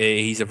Blake,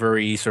 he's a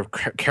very sort of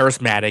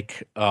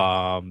charismatic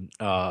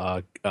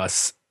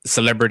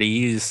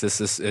celebrity.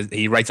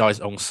 He writes all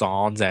his own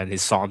songs, and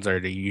his songs are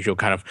the usual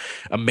kind of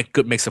a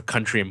good mix of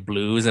country and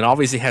blues, and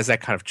obviously has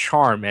that kind of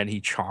charm, and he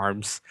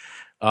charms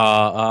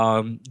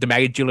the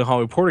Maggie Gyllenhaal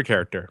reporter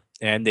character,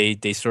 and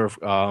they sort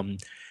of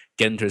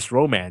get into this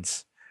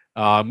romance.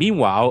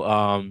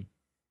 Meanwhile,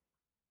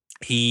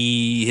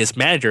 his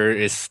manager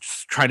is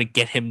trying to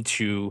get him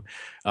to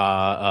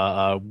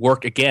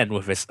work again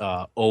with his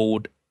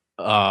old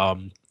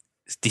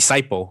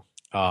disciple,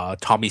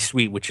 Tommy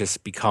Sweet, which has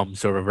become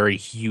sort of a very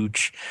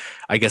huge,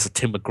 I guess, a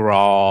Tim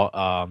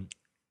McGraw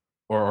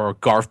or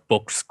Garth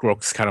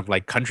Brooks kind of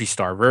like country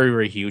star, very,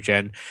 very huge,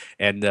 and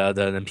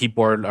the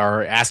people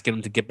are asking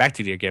him to get back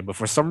to it again, but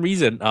for some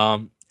reason,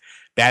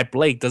 Bad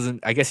Blake doesn't.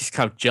 I guess he's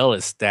kind of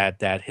jealous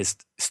that his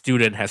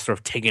student has sort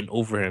of taken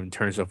over him in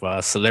terms of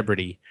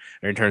celebrity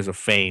or in terms of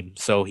fame,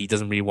 so he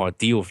doesn't really want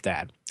to deal with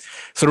that.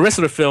 So the rest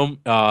of the film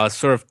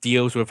sort of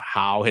deals with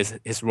how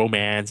his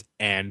romance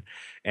and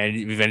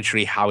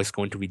eventually how he's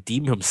going to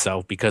redeem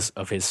himself because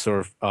of his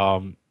sort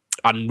of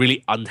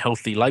really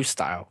unhealthy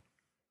lifestyle.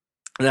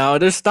 Now,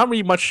 there's not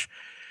really much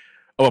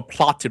of a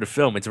plot to the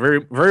film. It's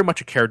very, very much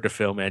a character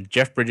film, and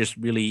Jeff Bridges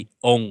really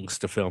owns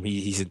the film.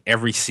 He's in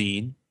every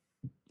scene,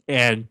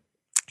 and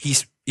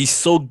he's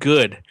so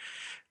good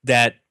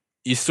that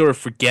you sort of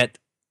forget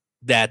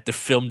that the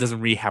film doesn't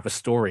really have a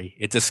story.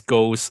 It just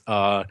goes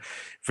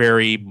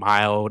very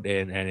mild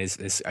and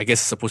is I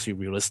guess supposed to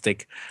be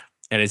realistic,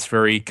 and it's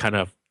very kind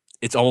of,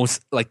 it's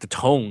almost like the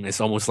tone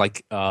is almost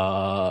like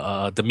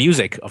the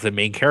music of the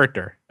main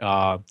character.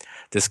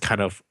 This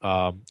kind of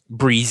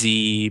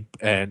breezy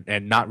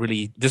and not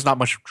really. There's not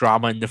much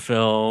drama in the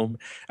film.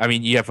 I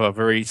mean, you have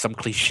some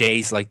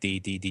cliches like the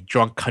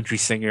drunk country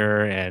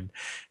singer and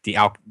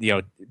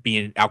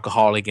being an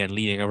alcoholic and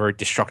leading a very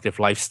destructive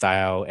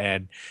lifestyle.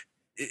 And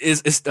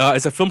it's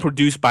a film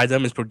produced by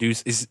them.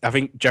 I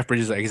think Jeff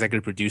Bridges is an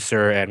executive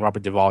producer and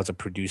Robert Duvall is a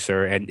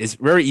producer, and it's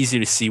very easy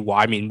to see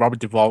why. I mean, Robert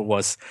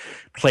Duvall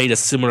played a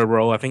similar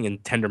role, I think, in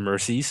Tender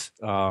Mercies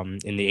in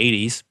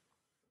the 80s,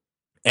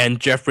 and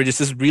Jeff Bridges,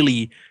 this is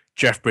really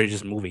Jeff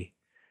Bridges' movie.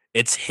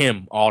 It's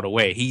him all the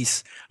way.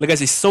 He's, like I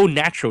say, so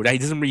natural that he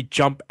doesn't really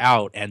jump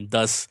out and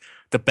does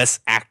the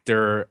best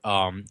actor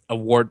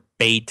award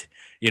bait,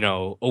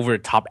 over the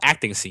top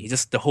acting scene.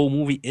 The whole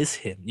movie is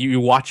him.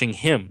 You're watching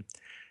him.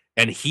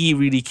 And he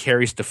really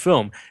carries the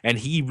film, and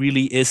he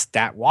really is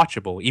that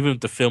watchable, even if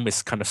the film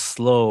is kind of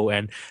slow.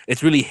 And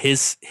it's really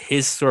his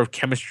sort of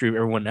chemistry with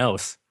everyone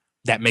else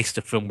that makes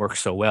the film work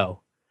so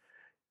well.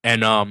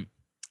 And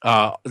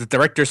the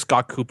director,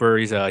 Scott Cooper,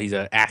 he's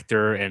an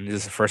actor, and this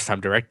is his first time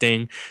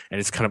directing, and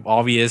it's kind of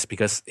obvious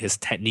because his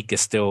technique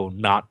is still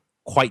not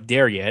quite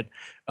there yet.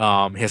 He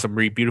has some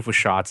really beautiful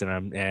shots,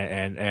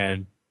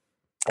 and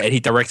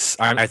he directs.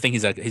 I think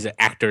he's an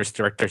actor's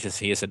director since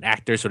he is an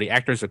actor, so the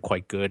actors are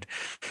quite good.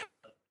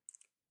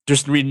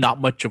 There's really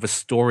not much of a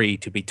story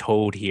to be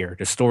told here.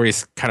 The story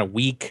is kind of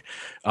weak.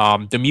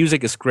 The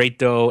music is great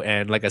though,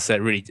 and like I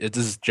said, really, this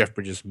is Jeff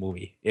Bridges'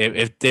 movie.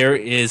 If there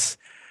is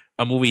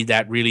a movie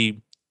that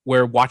really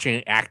where watching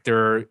an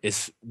actor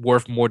is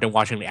worth more than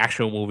watching the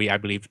actual movie, I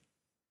believe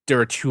there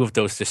are two of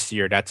those this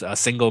year. That's A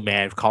Single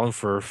Man with Colin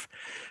Firth,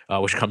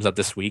 which comes out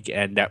this week,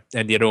 and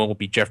the other one will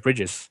be Jeff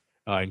Bridges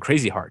in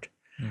Crazy Heart.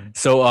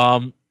 So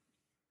I'm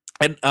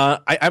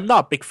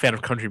not a big fan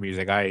of country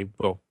music. I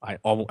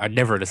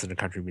never listen to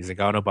country music.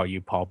 I don't know about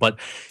you, Paul, but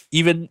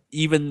even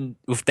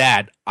with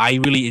that, I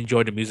really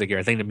enjoyed the music here.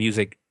 I think the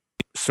music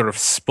sort of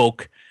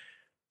spoke,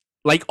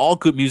 like all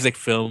good music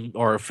film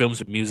or films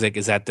with music,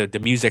 is that the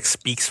music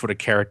speaks for the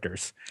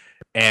characters,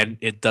 and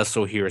it does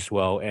so here as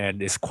well.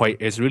 And it's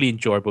really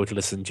enjoyable to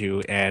listen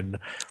to. And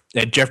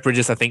Jeff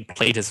Bridges, I think,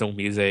 played his own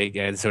music,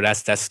 and so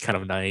that's kind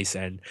of nice.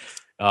 And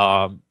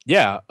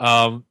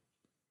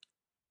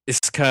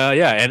it's kind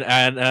of,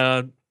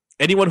 and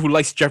anyone who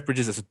likes Jeff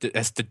Bridges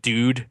as the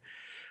dude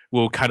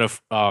will kind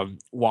of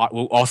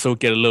will also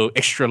get a little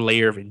extra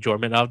layer of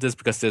enjoyment out of this,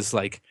 because there's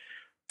like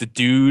the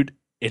dude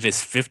in his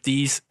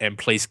 50s and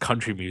plays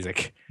country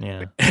music.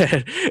 Yeah.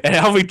 And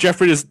I don't think Jeff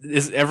Bridges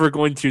is ever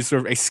going to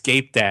sort of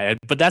escape that.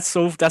 But that's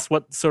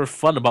what's sort of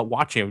fun about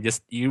watching him.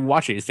 Just you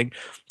watch it, you think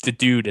the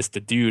dude is the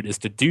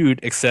dude,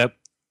 except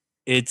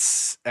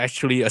it's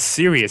actually a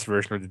serious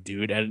version of the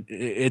dude, and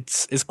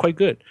it's quite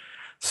good.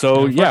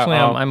 So unfortunately,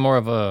 I'm more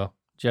of a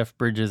Jeff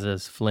Bridges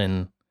as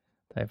Flynn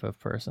type of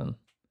person.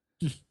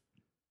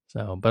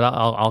 So, but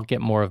I'll get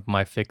more of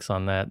my fix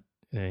on that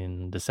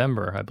in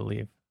December, I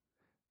believe.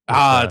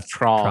 With,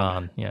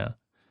 Tron. Yeah.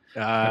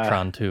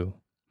 Tron 2.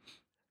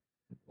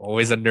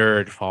 Always a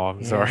nerd, Paul.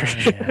 I'm sorry.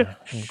 Yeah.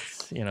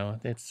 It's,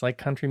 it's like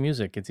country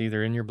music. It's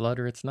either in your blood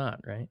or it's not,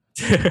 right?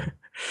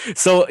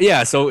 So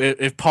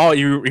if Paul,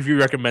 if you're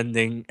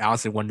recommending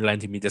Alice in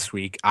Wonderland to me this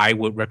week, I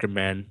would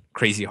recommend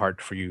Crazy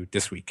Heart for you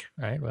this week.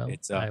 All right. Well,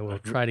 I will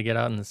try to get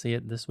out and see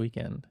it this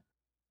weekend.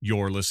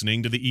 You're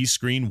listening to the East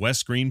Screen, West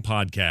Screen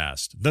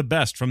podcast, the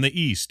best from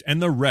the East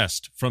and the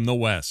rest from the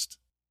West.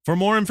 For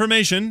more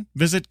information,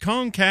 visit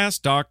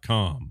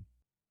Comcast.com.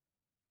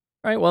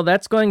 All right, well,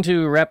 that's going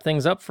to wrap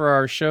things up for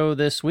our show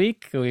this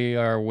week. We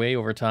are way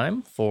over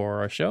time for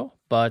our show,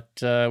 but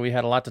we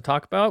had a lot to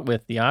talk about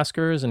with the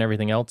Oscars and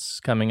everything else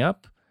coming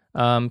up.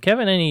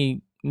 Kevin,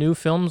 any new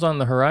films on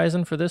the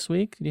horizon for this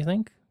week, do you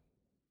think?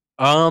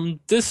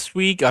 This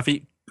week, I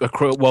think,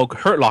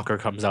 Hurt Locker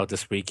comes out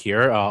this week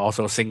here.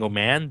 Also, Single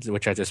Man,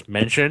 which I just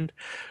mentioned.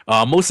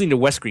 Mostly in the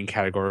West Screen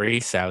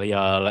category, sadly.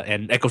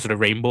 And Echoes of the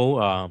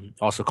Rainbow,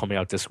 also coming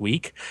out this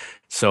week.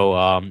 So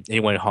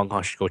anyone in Hong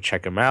Kong should go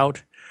check them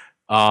out.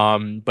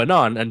 But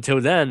no,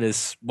 until then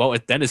is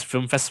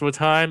film festival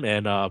time.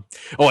 And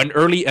an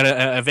early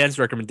advanced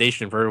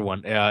recommendation for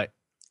everyone.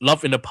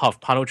 Love in the Puff.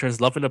 Pano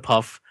Chern's Love in the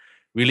Puff.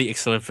 Really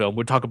excellent film.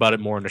 We'll talk about it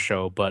more in the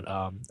show, but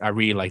I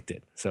really liked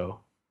it. So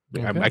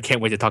I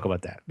can't wait to talk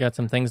about that. Got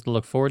some things to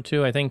look forward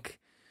to. I think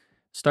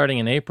starting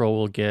in April,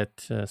 we'll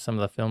get some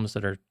of the films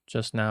that are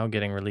just now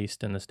getting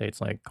released in the States,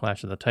 like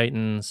Clash of the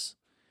Titans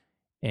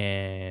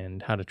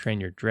and How to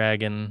Train Your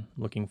Dragon.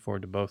 Looking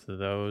forward to both of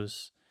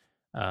those.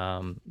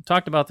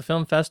 Talked about the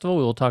film festival.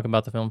 We will talk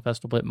about the film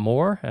festival a bit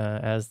more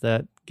as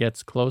that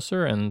gets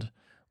closer, and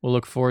we'll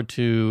look forward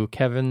to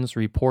Kevin's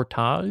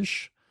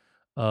reportage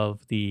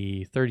of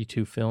the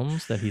 32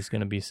 films that he's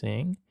going to be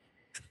seeing.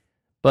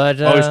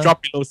 But it's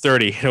dropped below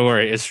 30. Don't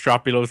worry, it's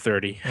dropped below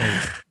 30.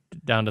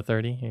 Down to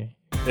 30? Yeah.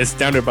 It's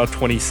down to about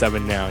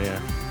 27 now,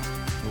 yeah.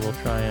 We'll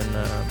try and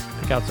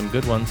pick out some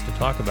good ones to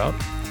talk about.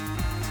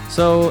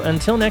 So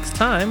until next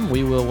time,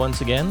 we will once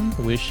again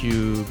wish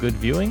you good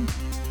viewing,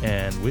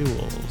 and we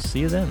will see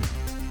you then.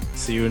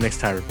 See you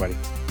next time, everybody.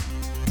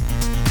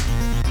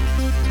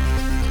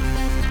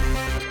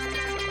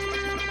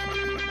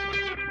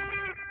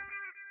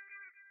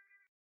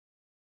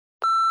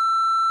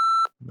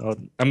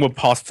 I'm going to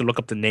pause to look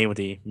up the name of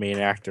the main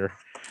actor.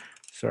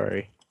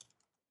 Sorry.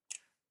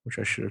 Which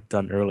I should have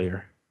done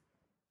earlier.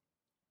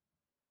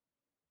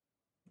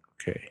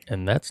 Okay.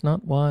 And that's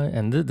not why,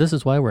 and this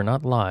is why we're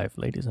not live,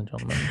 ladies and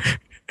gentlemen.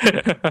 You're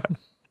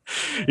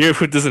going to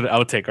put this in the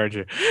outtake, aren't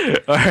you?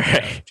 All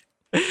right.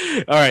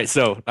 All right,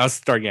 so I'll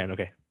start again.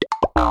 Okay.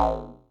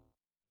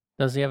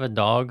 Does he have a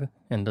dog,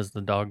 and does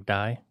the dog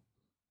die?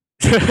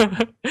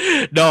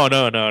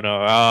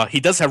 No. He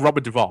does have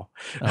Robert Duvall.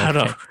 Okay. I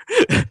don't know.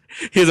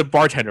 He has a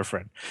bartender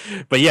friend.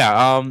 But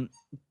yeah.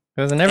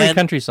 Because in every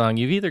country song,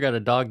 you've either got a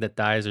dog that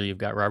dies or you've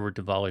got Robert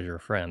Duvall as your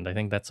friend. I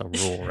think that's a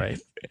rule, right?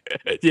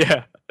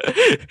 Yeah.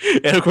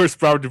 And of course,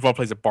 Robert Duvall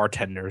plays a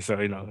bartender, so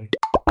you know.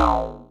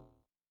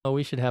 Oh,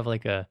 we should have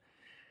a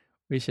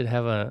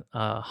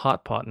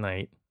hot pot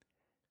night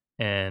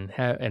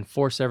and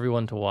force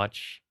everyone to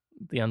watch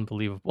The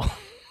Unbelievable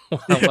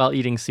while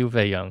eating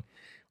souffle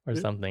or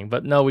something.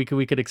 But no, we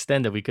could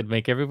extend it. We could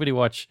make everybody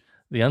watch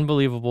The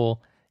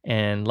Unbelievable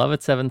and Love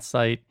at Seventh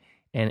Sight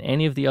and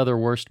any of the other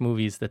worst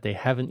movies that they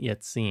haven't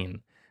yet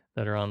seen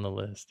that are on the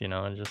list,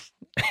 and just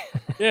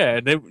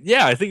I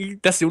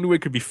think that's the only way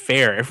it could be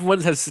fair.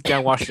 Everyone has to sit down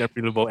and watch The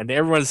Unbelievable, and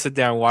everyone has to sit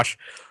down and watch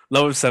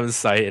Love at Seventh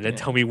Sight, and then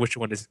tell me which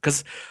one is,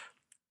 because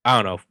I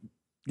don't know.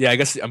 Yeah, I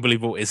guess The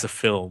Unbelievable is a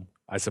film,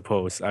 I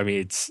suppose. I mean,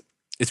 it's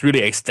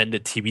really an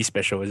extended TV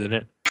special, isn't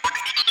it?